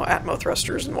why there's no atmo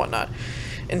thrusters and whatnot.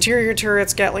 Interior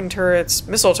turrets, Gatling turrets,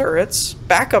 missile turrets,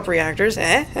 backup reactors. See?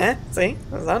 I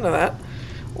was onto that.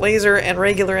 Laser and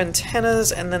regular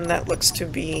antennas, and then that looks to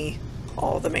be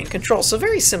all of the main controls. So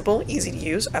very simple, easy to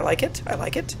use. I like it. I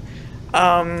like it.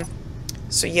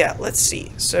 So yeah, let's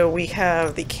see. So we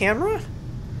have the camera,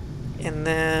 and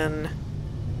then...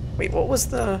 Wait, what was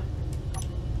the...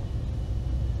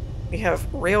 We have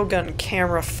railgun,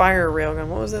 camera, fire railgun.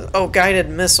 What was it? Oh, guided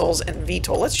missiles and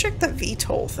VTOL. Let's check the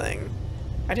VTOL thing.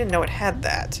 I didn't know it had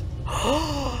that.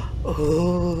 Oh,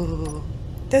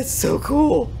 that's so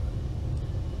cool.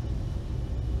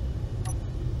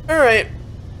 Alright.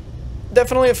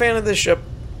 Definitely a fan of this ship.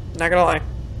 Not gonna lie.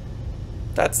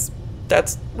 That's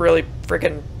really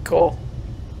freaking cool.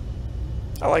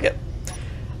 I like it.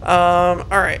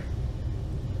 Alright.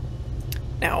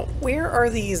 Now, where are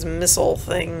these missile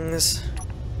things?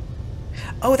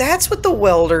 Oh, that's what the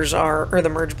welders are, or the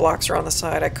merge blocks are on the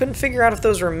side. I couldn't figure out if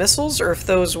those were missiles or if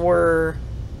those were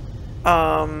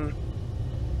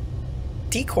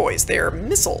decoys. They are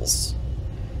missiles.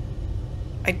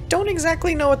 I don't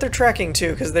exactly know what they're tracking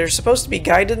to, because they're supposed to be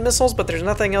guided missiles, but there's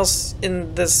nothing else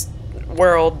in this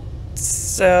world,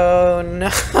 so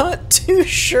not too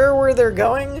sure where they're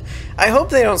going. I hope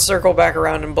they don't circle back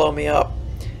around and blow me up.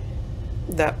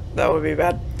 That would be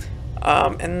bad.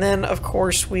 And then, of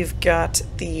course, we've got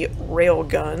the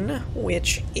railgun,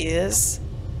 which is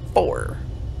 4.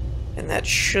 And that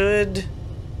should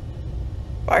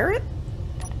fire it?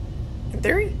 In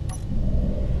theory?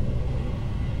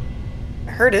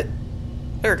 I heard it.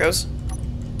 There it goes.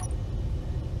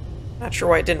 Not sure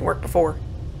why it didn't work before,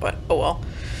 but oh well.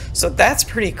 So that's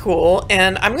pretty cool,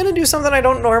 and I'm going to do something I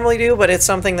don't normally do, but it's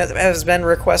something that has been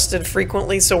requested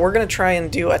frequently, so we're going to try and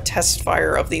do a test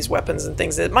fire of these weapons and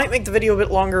things. It might make the video a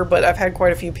bit longer, but I've had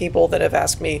quite a few people that have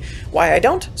asked me why I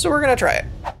don't, so we're going to try it.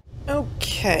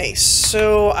 Okay,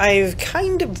 so I've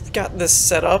kind of got this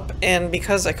set up, and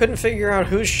because I couldn't figure out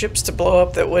whose ships to blow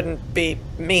up that wouldn't be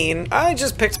mean, I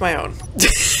just picked my own.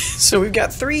 So we've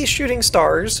got 3 shooting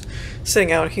stars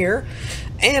sitting out here,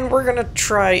 and we're going to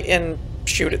try and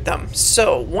shoot at them.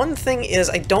 So one thing is,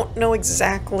 I don't know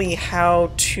exactly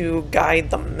how to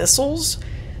guide the missiles.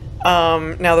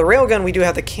 Now the railgun we do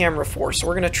have the camera for, so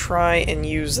we're going to try and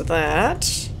use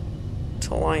that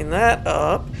to line that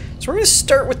up. So we're going to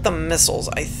start with the missiles,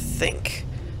 I think.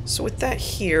 So with that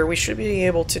here, we should be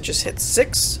able to just hit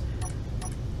 6.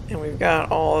 And we've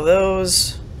got all of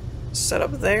those set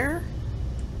up there.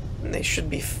 And they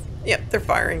should be... Yep, they're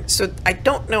firing. So I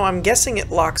don't know, I'm guessing it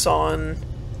locks on,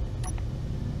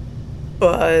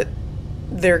 but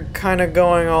they're kind of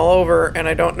going all over, and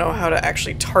I don't know how to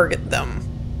actually target them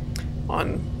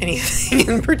on anything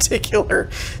in particular.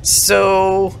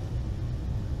 So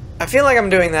I feel like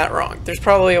I'm doing that wrong. There's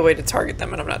probably a way to target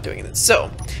them, and I'm not doing it. So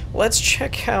let's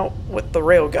check out what the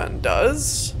railgun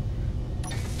does.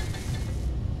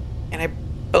 And I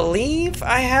believe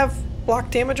I have block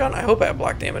damage on. I hope I have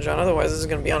block damage on, otherwise this is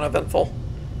going to be uneventful.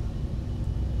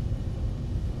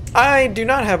 I do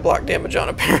not have block damage on,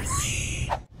 apparently.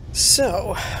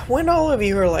 So, when all of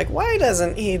you are like, why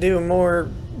doesn't he do more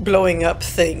blowing up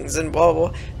things and blah blah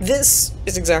blah, this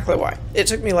is exactly why. It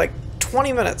took me like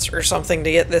 20 minutes or something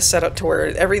to get this set up to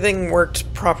where everything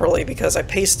worked properly, because I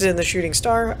pasted in the shooting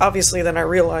star. Obviously then I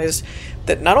realized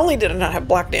that not only did I not have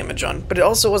block damage on, but it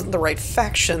also wasn't the right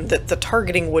faction, that the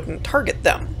targeting wouldn't target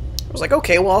them. I was like,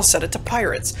 okay, well, I'll set it to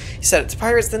pirates. He set it to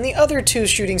pirates, then the other 2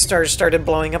 shooting stars started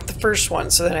blowing up the first one,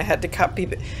 so then I had to copy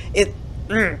it.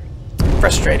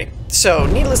 Frustrating. So,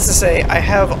 needless to say, I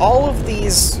have all of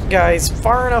these guys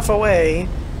far enough away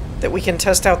that we can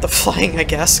test out the flying, I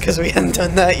guess, because we hadn't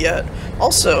done that yet.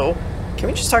 Also, can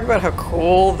we just talk about how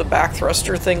cool the back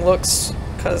thruster thing looks?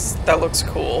 Because that looks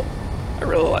cool. I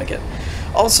really like it.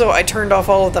 Also, I turned off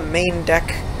all of the main deck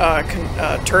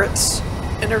turrets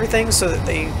and everything so that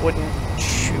they wouldn't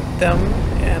shoot them,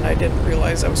 and I didn't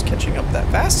realize I was catching up that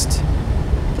fast.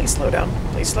 Please slow down.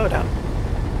 Please slow down.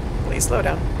 Please slow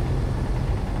down.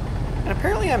 And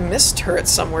apparently I missed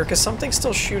turrets somewhere because something's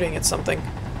still shooting at something.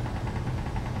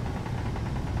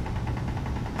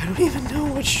 I don't even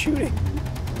know what's shooting.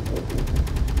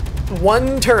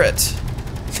 1 turret.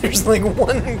 There's like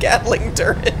 1 Gatling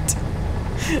turret.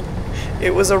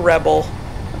 It was a rebel,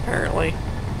 apparently.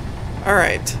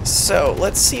 Alright, so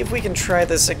let's see if we can try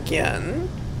this again.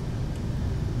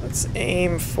 Let's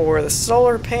aim for the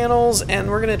solar panels, and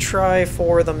we're going to try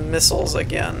for the missiles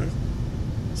again.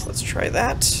 So let's try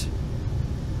that.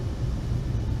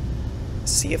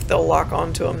 See if they'll lock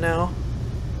onto them now.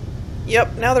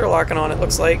 Yep, now they're locking on, it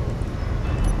looks like.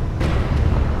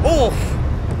 Oof!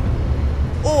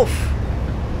 Oof!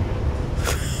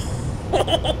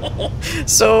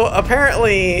 So,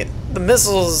 apparently, the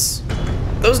missiles,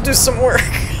 those do some work.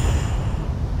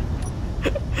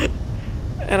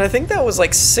 And I think that was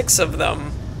like 6 of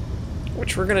them,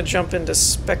 which we're going to jump into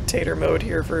spectator mode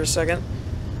here for a second.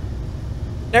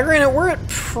 Now, granted, we're at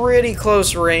pretty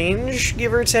close range,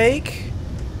 give or take,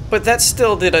 but that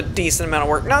still did a decent amount of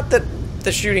work. Not that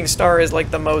the shooting star is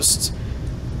like the most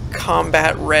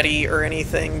combat ready or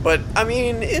anything, but I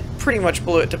mean, it pretty much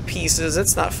blew it to pieces.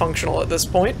 It's not functional at this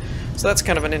point, so that's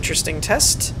kind of an interesting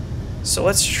test. So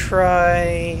let's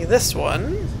try this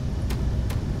one.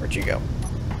 Where'd you go?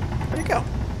 Where'd you go?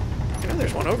 I know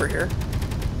there's one over here.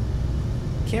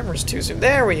 Camera's too zoom.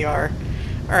 There we are.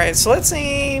 Alright, so let's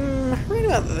aim right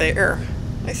about there,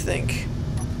 I think.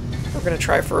 We're gonna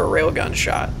try for a railgun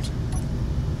shot.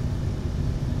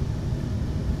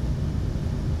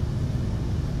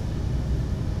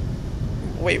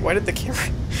 Wait, why did the camera...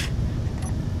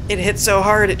 It hit so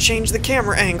hard, it changed the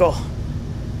camera angle.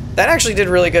 That actually did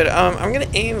really good. I'm gonna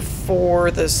aim for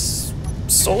the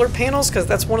solar panels, because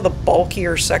that's one of the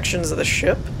bulkier sections of the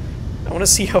ship. I want to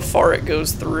see how far it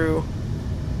goes through.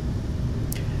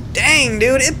 Dang,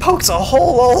 dude, it pokes a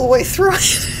hole all the way through it.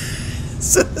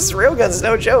 So this railgun's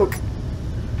no joke.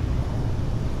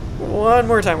 One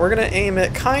more time. We're going to aim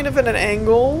it kind of at an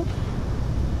angle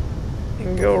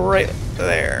and go right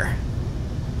there.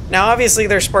 Now, obviously,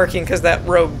 they're sparking because that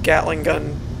rogue Gatling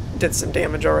gun did some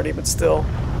damage already, but still.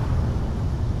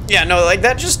 Yeah, no, like,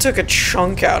 that just took a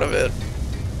chunk out of it.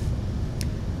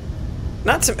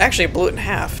 Not to... Actually, it blew it in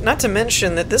half. Not to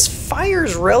mention that this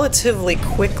fires relatively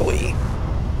quickly.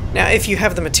 Now, if you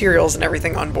have the materials and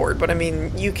everything on board, but I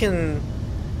mean, you can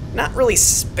not really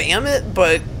spam it,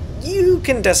 but you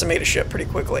can decimate a ship pretty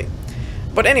quickly.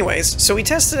 But anyways, so we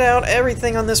tested out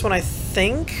everything on this one, I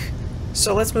think.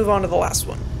 So let's move on to the last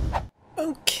one.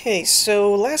 Okay,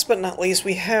 so last but not least,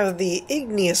 we have the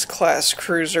Igneous class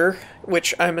cruiser,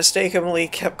 which I mistakenly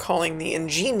kept calling the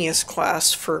Ingenious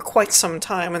class for quite some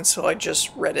time until I just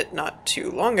read it not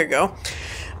too long ago.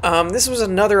 This was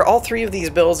another, all 3 of these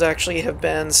builds actually have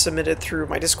been submitted through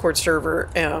my Discord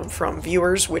server from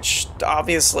viewers, which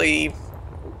obviously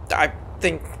I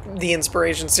think the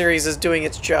Inspiration series is doing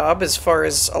its job, as far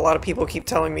as a lot of people keep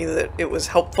telling me that it was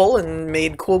helpful and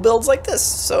made cool builds like this,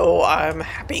 so I'm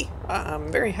happy.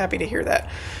 I'm very happy to hear that.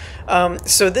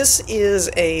 So this is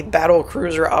a battle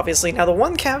cruiser, obviously. Now the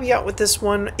one caveat with this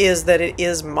one is that it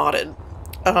is modded.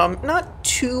 Not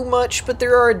too much, but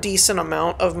there are a decent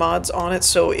amount of mods on it,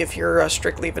 so if you're a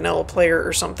strictly vanilla player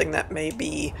or something, that may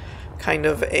be kind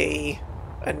of a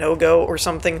no-go or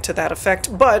something to that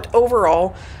effect. But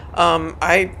overall,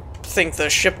 I think the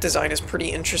ship design is pretty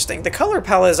interesting. The color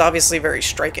palette is obviously very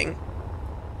striking,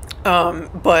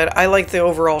 but I like the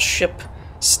overall ship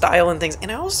style and things,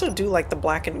 and I also do like the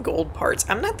black and gold parts.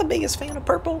 I'm not the biggest fan of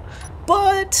purple,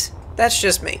 but that's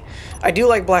just me. I do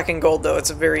like black and gold, though.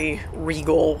 It's a very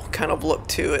regal kind of look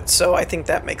to it, so I think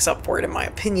that makes up for it in my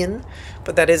opinion,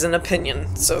 but that is an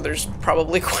opinion, so there's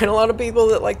probably quite a lot of people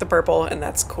that like the purple, and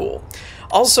that's cool.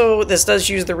 Also, this does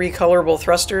use the recolorable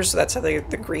thrusters, so that's how the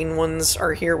green ones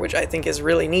are here, which I think is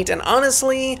really neat, and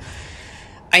honestly,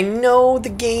 I know the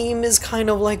game is kind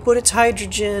of like, but it's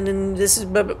hydrogen, and this is,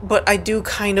 but I do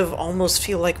kind of almost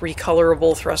feel like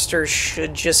recolorable thrusters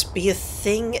should just be a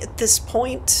thing at this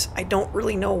point. I don't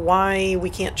really know why we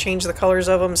can't change the colors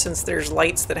of them, since there's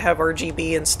lights that have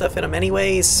RGB and stuff in them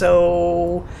anyway,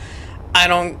 so I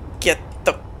don't get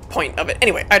the point of it.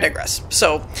 Anyway, I digress.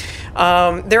 So,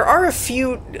 there are a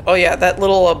few... Oh yeah, that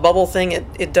little bubble thing,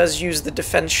 it does use the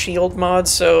defense shield mod,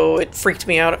 so it freaked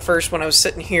me out at first when I was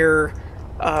sitting here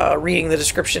reading the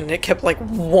description, and it kept like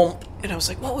whoomp, and I was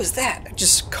like, what was that? I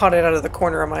just caught it out of the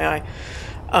corner of my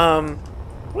eye.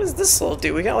 What does this little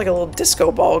do? We got like a little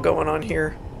disco ball going on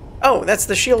here. Oh, that's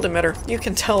the shield emitter. You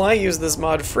can tell I use this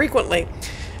mod frequently.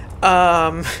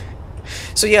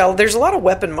 So yeah, there's a lot of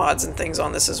weapon mods and things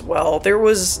on this as well. There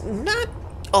was not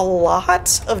a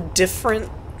lot of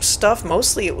different stuff.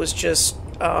 Mostly it was just,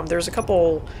 there's a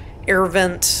couple air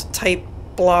vent type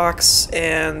blocks,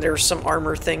 and there's some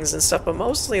armor things and stuff, but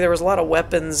mostly there was a lot of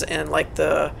weapons and like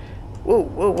the... Whoa,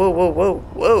 whoa, whoa, whoa, whoa,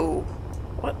 whoa.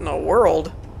 What in the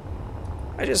world?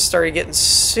 I just started getting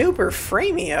super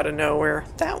framey out of nowhere.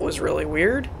 That was really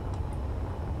weird.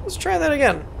 Let's try that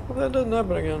again. Hope that doesn't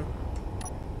happen again.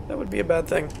 That would be a bad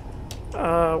thing.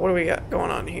 What do we got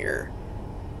going on here?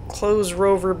 Close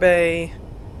rover bay.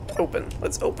 Open.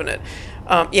 Let's open it.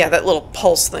 Yeah, that little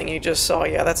pulse thing you just saw.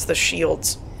 Yeah, that's the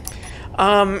shields.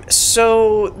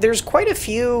 So there's quite a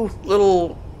few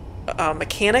little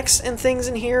mechanics and things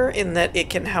in here, in that it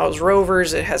can house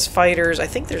rovers, it has fighters. I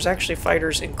think there's actually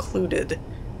fighters included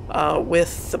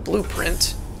with the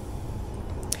blueprint.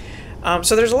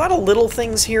 So there's a lot of little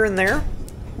things here and there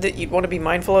that you'd want to be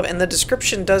mindful of, and the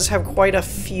description does have quite a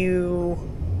few...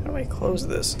 How do I close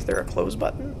this? Is there a close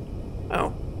button?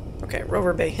 Oh, okay.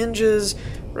 Rover bay hinges,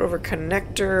 rover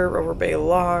connector, rover bay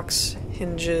locks,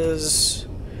 hinges...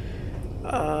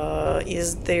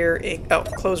 is there a... Oh,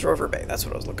 close rover bay. That's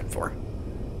what I was looking for.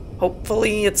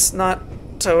 Hopefully it's not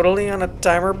totally on a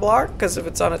timer block, because if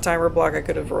it's on a timer block I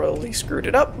could have royally screwed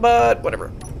it up, but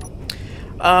whatever.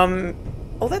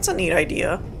 Oh, that's a neat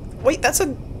idea. Wait, that's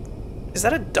a... Is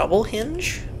that a double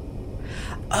hinge?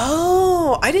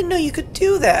 Oh, I didn't know you could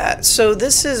do that. So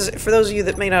this is, for those of you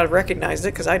that may not have recognized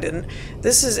it, because I didn't,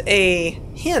 this is a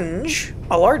hinge,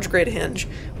 a large grid hinge,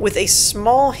 with a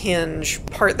small hinge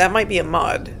part. That might be a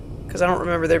mod, because I don't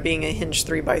remember there being a hinge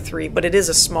 3x3, but it is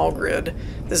a small grid.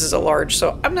 This is a large,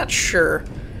 so I'm not sure.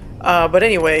 But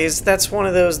anyways, that's one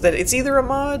of those that it's either a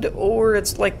mod or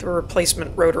it's like the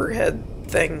replacement rotor head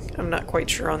thing. I'm not quite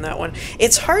sure on that one.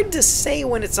 It's hard to say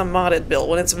when it's a modded build.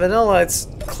 When it's vanilla, it's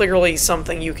clearly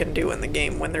something you can do in the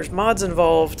game. When there's mods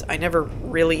involved, I never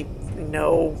really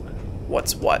know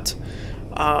what's what.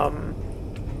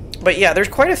 But yeah, there's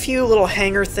quite a few little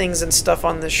hangar things and stuff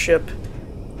on this ship.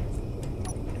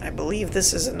 I believe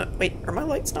this is an... Wait, are my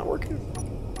lights not working?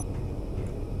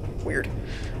 Weird.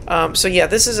 So yeah,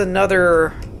 this is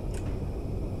another...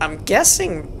 I'm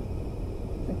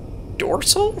guessing...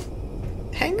 dorsal?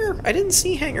 Hangar? I didn't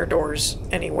see hangar doors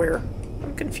anywhere.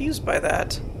 I'm confused by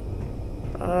that.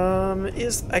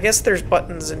 I guess there's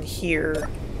buttons in here.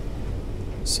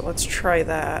 So let's try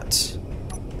that.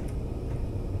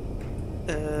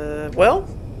 Well,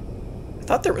 I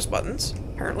thought there was buttons.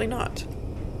 Apparently not.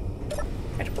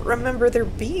 I don't remember there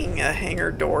being a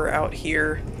hangar door out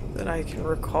here that I can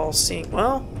recall seeing.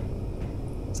 Well,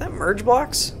 is that merge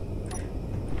blocks?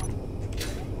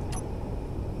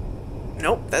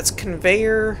 Nope, that's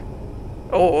conveyor.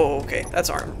 Oh, okay, that's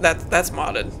arm. That's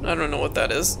modded. I don't know what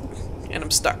that is, and I'm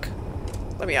stuck.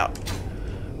 Let me out.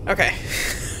 Okay.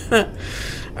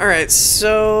 All right,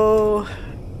 so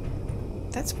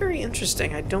that's very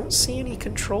interesting. I don't see any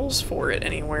controls for it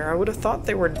anywhere. I would have thought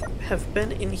they would have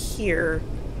been in here.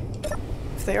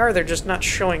 If they are, they're just not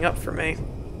showing up for me.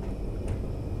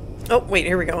 Oh, wait,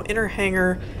 here we go. Inner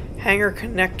hangar, hangar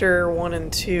connector 1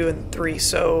 and 2 and 3.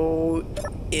 So,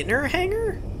 inner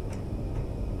hangar?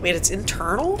 Wait, it's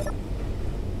internal?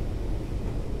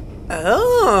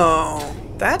 Oh,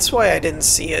 that's why I didn't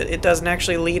see it. It doesn't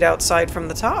actually lead outside from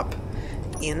the top.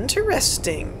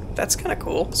 Interesting. That's kind of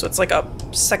cool. So it's like a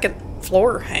second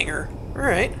floor hangar.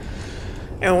 Alright.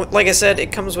 And like I said,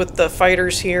 it comes with the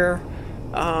fighters here.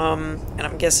 And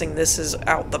I'm guessing this is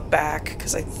out the back,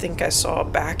 because I think I saw a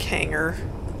back hangar.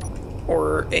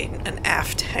 Or an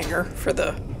aft hangar, for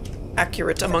the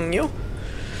accurate among you.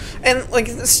 And like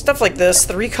stuff like this,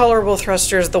 the recolorable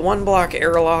thrusters, the one block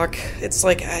airlock, it's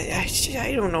like,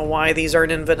 I don't know why these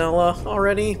aren't in vanilla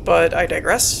already, but I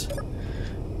digress.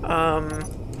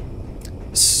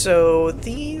 So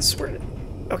these were...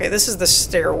 Okay, this is the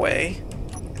stairway.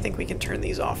 I think we can turn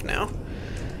these off now.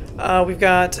 We've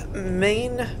got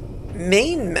main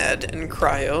med and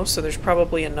cryo, so there's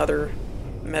probably another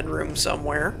med room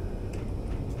somewhere.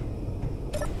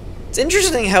 It's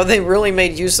interesting how they really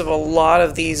made use of a lot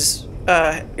of these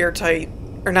airtight,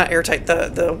 or not airtight,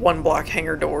 the one block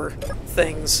hangar door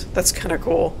things. That's kind of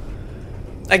cool.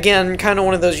 Again, kind of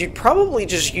one of those, you'd probably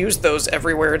just use those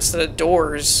everywhere instead of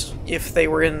doors if they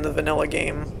were in the vanilla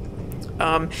game.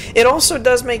 It also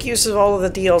does make use of all of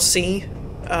the DLC,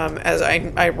 as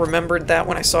I remembered that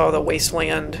when I saw the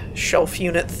Wasteland shelf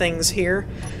unit things here.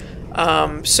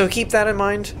 So keep that in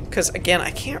mind, because again,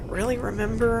 I can't really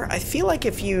remember. I feel like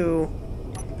if you...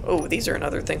 Oh, these are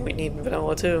another thing we need in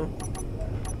vanilla too.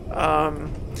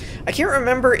 I can't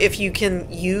remember if you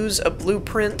can use a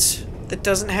blueprint that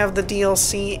doesn't have the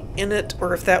DLC in it,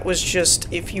 or if that was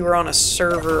just if you were on a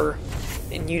server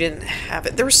and you didn't have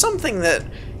it. There was something that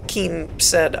Keen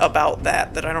said about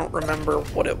that I don't remember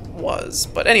what it was.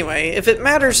 But anyway, if it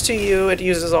matters to you, it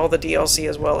uses all the DLC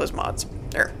as well as mods.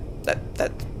 There,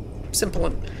 that's simple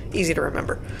and easy to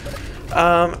remember.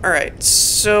 Alright,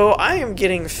 so I am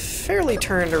getting fairly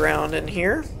turned around in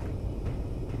here.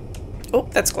 Oh,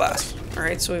 that's glass.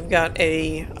 Alright, so we've got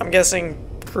a, I'm guessing,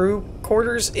 crew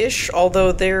quarters-ish,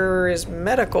 although there is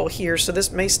medical here, so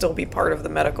this may still be part of the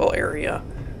medical area,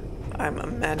 I'm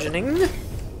imagining.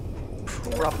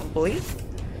 Probably.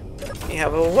 We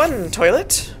have a one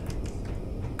toilet,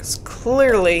 because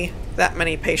clearly that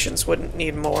many patients wouldn't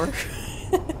need more.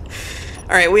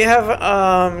 Alright, we have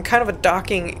kind of a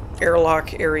docking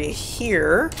airlock area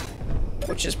here,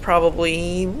 which is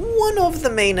probably one of the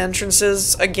main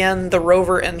entrances. Again, the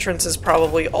rover entrance is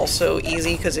probably also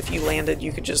easy, because if you landed,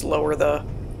 you could just lower the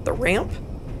ramp.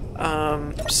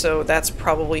 So that's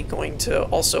probably going to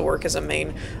also work as a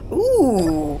main.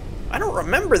 Ooh, I don't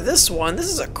remember this one.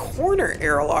 This is a corner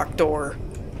airlock door.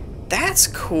 That's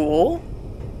cool.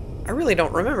 I really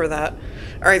don't remember that.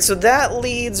 Alright, so that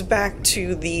leads back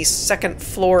to the second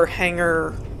floor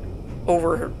hangar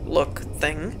overlook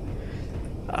thing.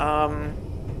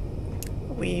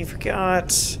 We've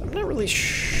got... I'm not really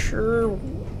sure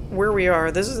where we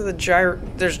are. This is the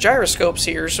there's gyroscopes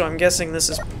here, so I'm guessing this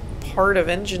is part of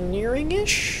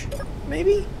engineering-ish?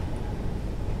 Maybe?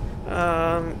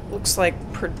 Looks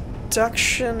like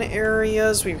production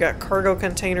areas. We've got cargo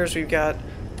containers. We've got...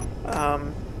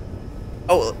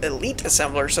 oh, elite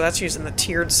assembler, so that's using the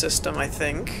tiered system, I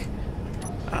think.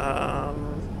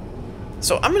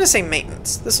 So I'm going to say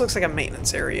maintenance. This looks like a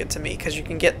maintenance area to me, because you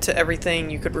can get to everything,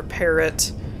 you could repair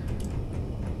it.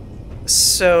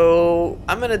 So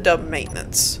I'm going to dub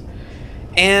maintenance.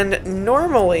 And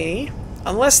normally,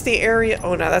 unless the area...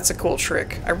 Oh, no, that's a cool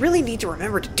trick. I really need to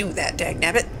remember to do that,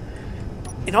 dagnabbit.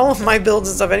 In all of my builds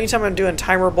and stuff, anytime I'm doing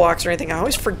timer blocks or anything, I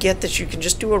always forget that you can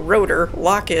just do a rotor,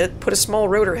 lock it, put a small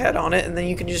rotor head on it, and then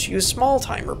you can just use small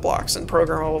timer blocks and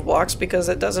programmable blocks, because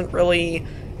it doesn't really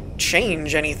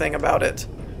change anything about it.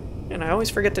 And I always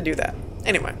forget to do that.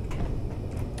 Anyway.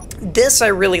 This I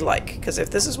really like, because if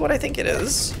this is what I think it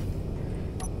is,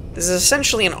 this is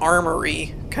essentially an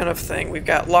armory kind of thing. We've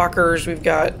got lockers, we've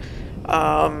got,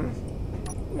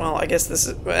 well, I guess this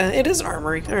is, it is an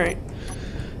armory, alright.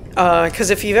 Because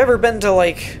if you've ever been to,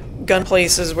 like, gun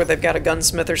places where they've got a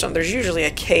gunsmith or something, there's usually a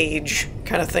cage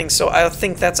kind of thing, so I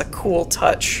think that's a cool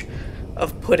touch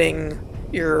of putting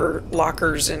your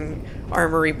lockers and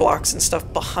armory blocks and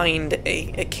stuff behind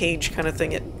a cage kind of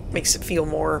thing. It makes it feel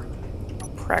more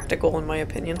practical, in my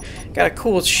opinion. Got a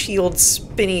cool shield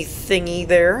spinny thingy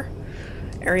there.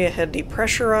 Area head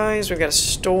depressurized. We've got a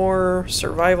store,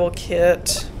 survival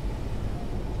kit.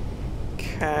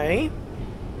 Okay.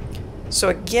 So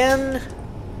again,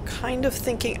 kind of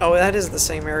thinking... Oh, that is the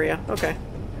same area. Okay.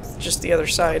 It's just the other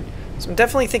side. So I'm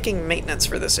definitely thinking maintenance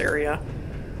for this area.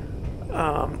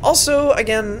 Also,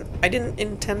 again, I didn't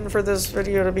intend for this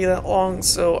video to be that long,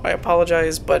 so I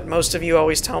apologize, but most of you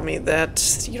always tell me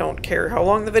that you don't care how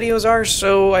long the videos are,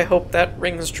 so I hope that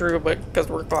rings true, but because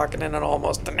we're clocking in at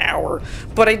almost an hour.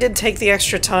 But I did take the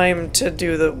extra time to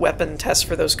do the weapon tests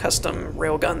for those custom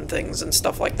railgun things and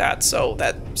stuff like that, so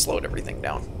that slowed everything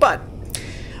down. But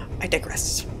I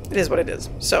digress. It is what it is.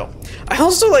 So, I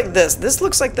also like this. This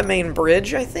looks like the main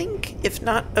bridge, I think, if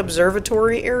not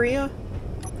observatory area.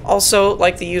 Also,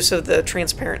 like the use of the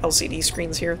transparent LCD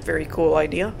screens here. Very cool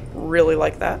idea. Really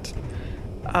like that.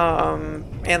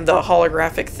 And the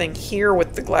holographic thing here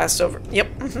with the glass over... Yep.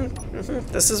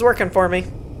 This is working for me.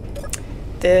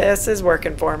 This is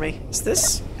working for me. Is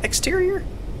this exterior?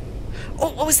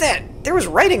 Oh, what was that? There was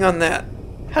writing on that.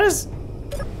 How does...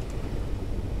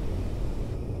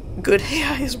 Good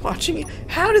AI is watching you.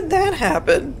 How did that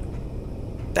happen?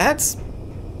 That's...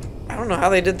 I don't know how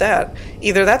they did that.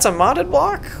 Either that's a modded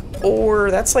block, or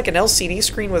that's like an LCD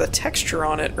screen with a texture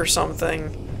on it or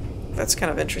something. That's kind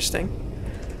of interesting.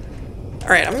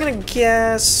 Alright, I'm gonna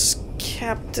guess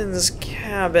captain's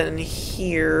cabin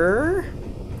here.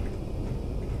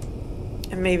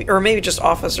 And maybe, or maybe just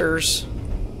officers'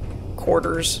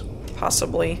 quarters,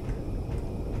 possibly.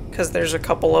 Because there's a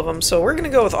couple of them. So we're gonna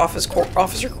go with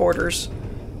officer quarters.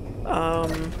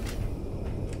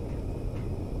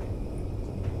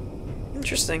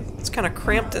 Interesting. It's kind of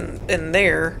cramped in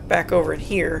there, back over in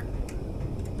here.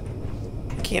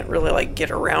 Can't really, like,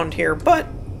 get around here, but,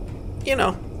 you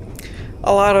know,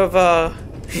 a lot of,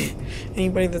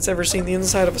 anybody that's ever seen the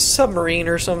inside of a submarine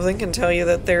or something can tell you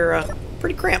that they're,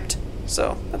 pretty cramped.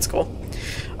 So, that's cool.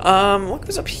 What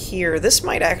goes up here? This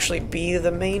might actually be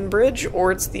the main bridge,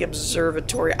 or it's the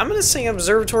observatory. I'm gonna say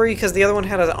observatory because the other one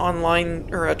had an online,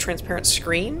 or a transparent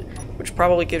screen, which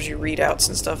probably gives you readouts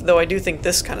and stuff, though I do think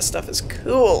this kind of stuff is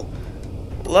cool.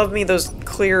 Love me those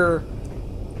clear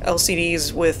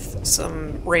LCDs with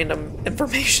some random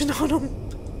information on them.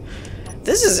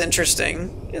 This is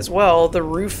interesting as well. The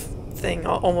roof thing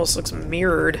almost looks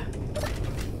mirrored.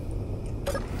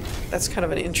 That's kind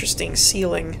of an interesting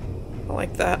ceiling. I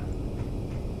like that.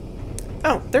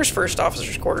 Oh, there's first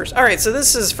officer's quarters. Alright, so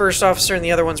this is first officer and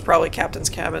the other one's probably captain's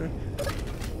cabin.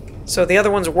 So the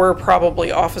other ones were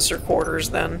probably officer quarters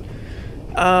then.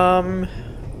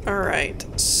 Alright,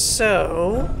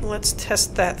 so let's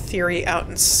test that theory out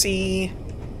and see.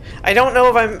 I don't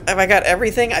know if I got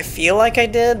everything. I feel like I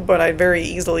did, but I very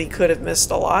easily could have missed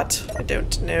a lot. I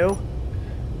don't know.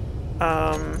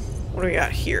 What do we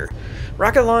got here?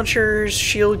 Rocket launchers,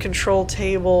 shield control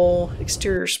table,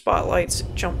 exterior spotlights,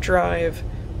 jump drive,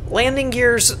 landing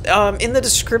gears. In the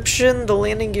description, the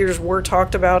landing gears were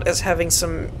talked about as having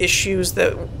some issues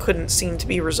that couldn't seem to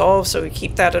be resolved, so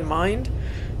keep that in mind.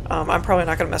 I'm probably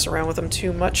not going to mess around with them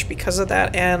too much because of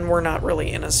that, and we're not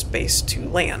really in a space to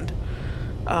land.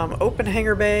 Open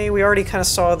hangar bay, we already kind of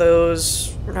saw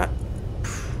those. We're not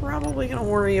probably going to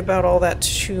worry about all that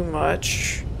too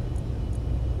much.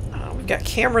 We've got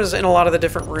cameras in a lot of the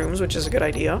different rooms, which is a good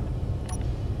idea.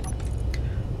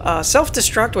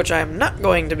 Self-destruct, which I'm not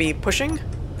going to be pushing.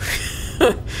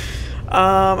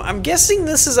 I'm guessing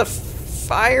this is a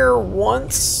fire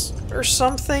once or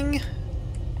something.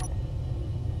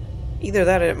 Either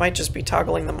that or it might just be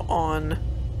toggling them on.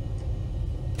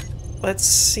 Let's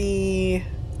see.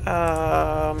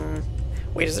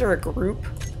 Wait, is there a group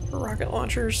for rocket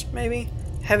launchers, maybe?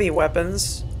 Heavy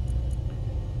weapons.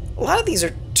 A lot of these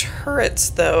are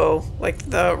turrets, though. Like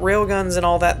the railguns and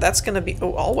all that. That's gonna be...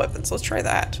 Oh, all weapons. Let's try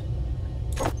that.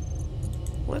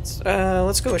 Let's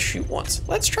go with shoot once.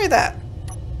 Let's try that.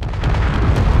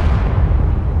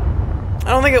 I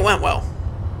don't think it went well.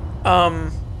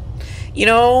 You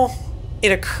know,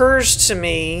 it occurs to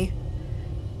me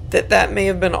that that may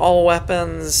have been all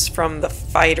weapons from the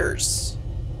fighters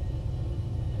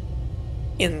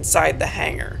inside the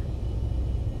hangar.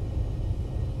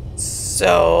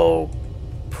 So,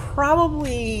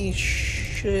 probably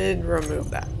should remove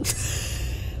that.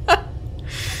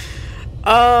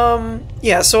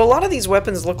 Yeah, so a lot of these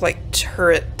weapons look like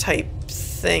turret type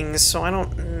things, so I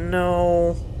don't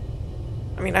know.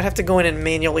 I mean, I'd have to go in and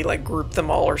manually like group them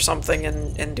all or something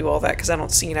and do all that because I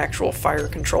don't see an actual fire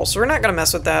control. So we're not going to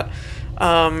mess with that.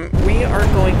 We are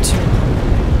going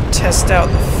to test out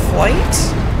the flight,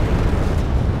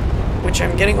 which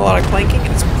I'm getting a lot of clanking,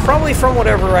 and it's probably from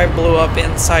whatever I blew up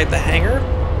inside the hangar.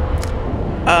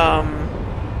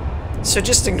 So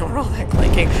just ignore all that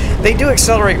clanking. They do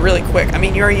accelerate really quick. I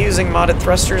mean, you're using modded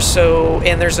thrusters, so,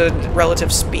 and there's a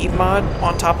relative speed mod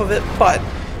on top of it, but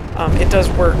it does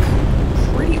work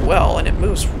pretty well, and it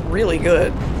moves really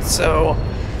good. So,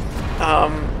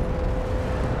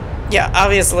 yeah,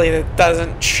 obviously it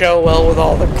doesn't show well with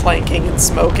all the clanking and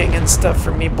smoking and stuff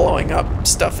from me blowing up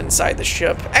stuff inside the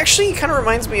ship. Actually, it kind of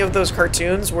reminds me of those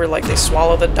cartoons where, like, they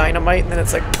swallow the dynamite and then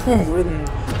it's like, boom, and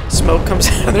smoke comes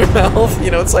out of their mouth.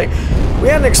 You know, it's like, we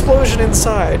had an explosion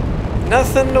inside.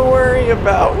 Nothing to worry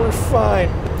about. We're fine.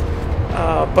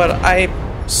 But I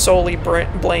solely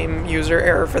blame user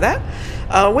error for that.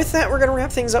 With that, we're going to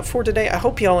wrap things up for today. I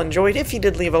hope you all enjoyed. If you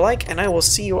did, leave a like, and I will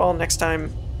see you all next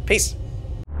time. Peace.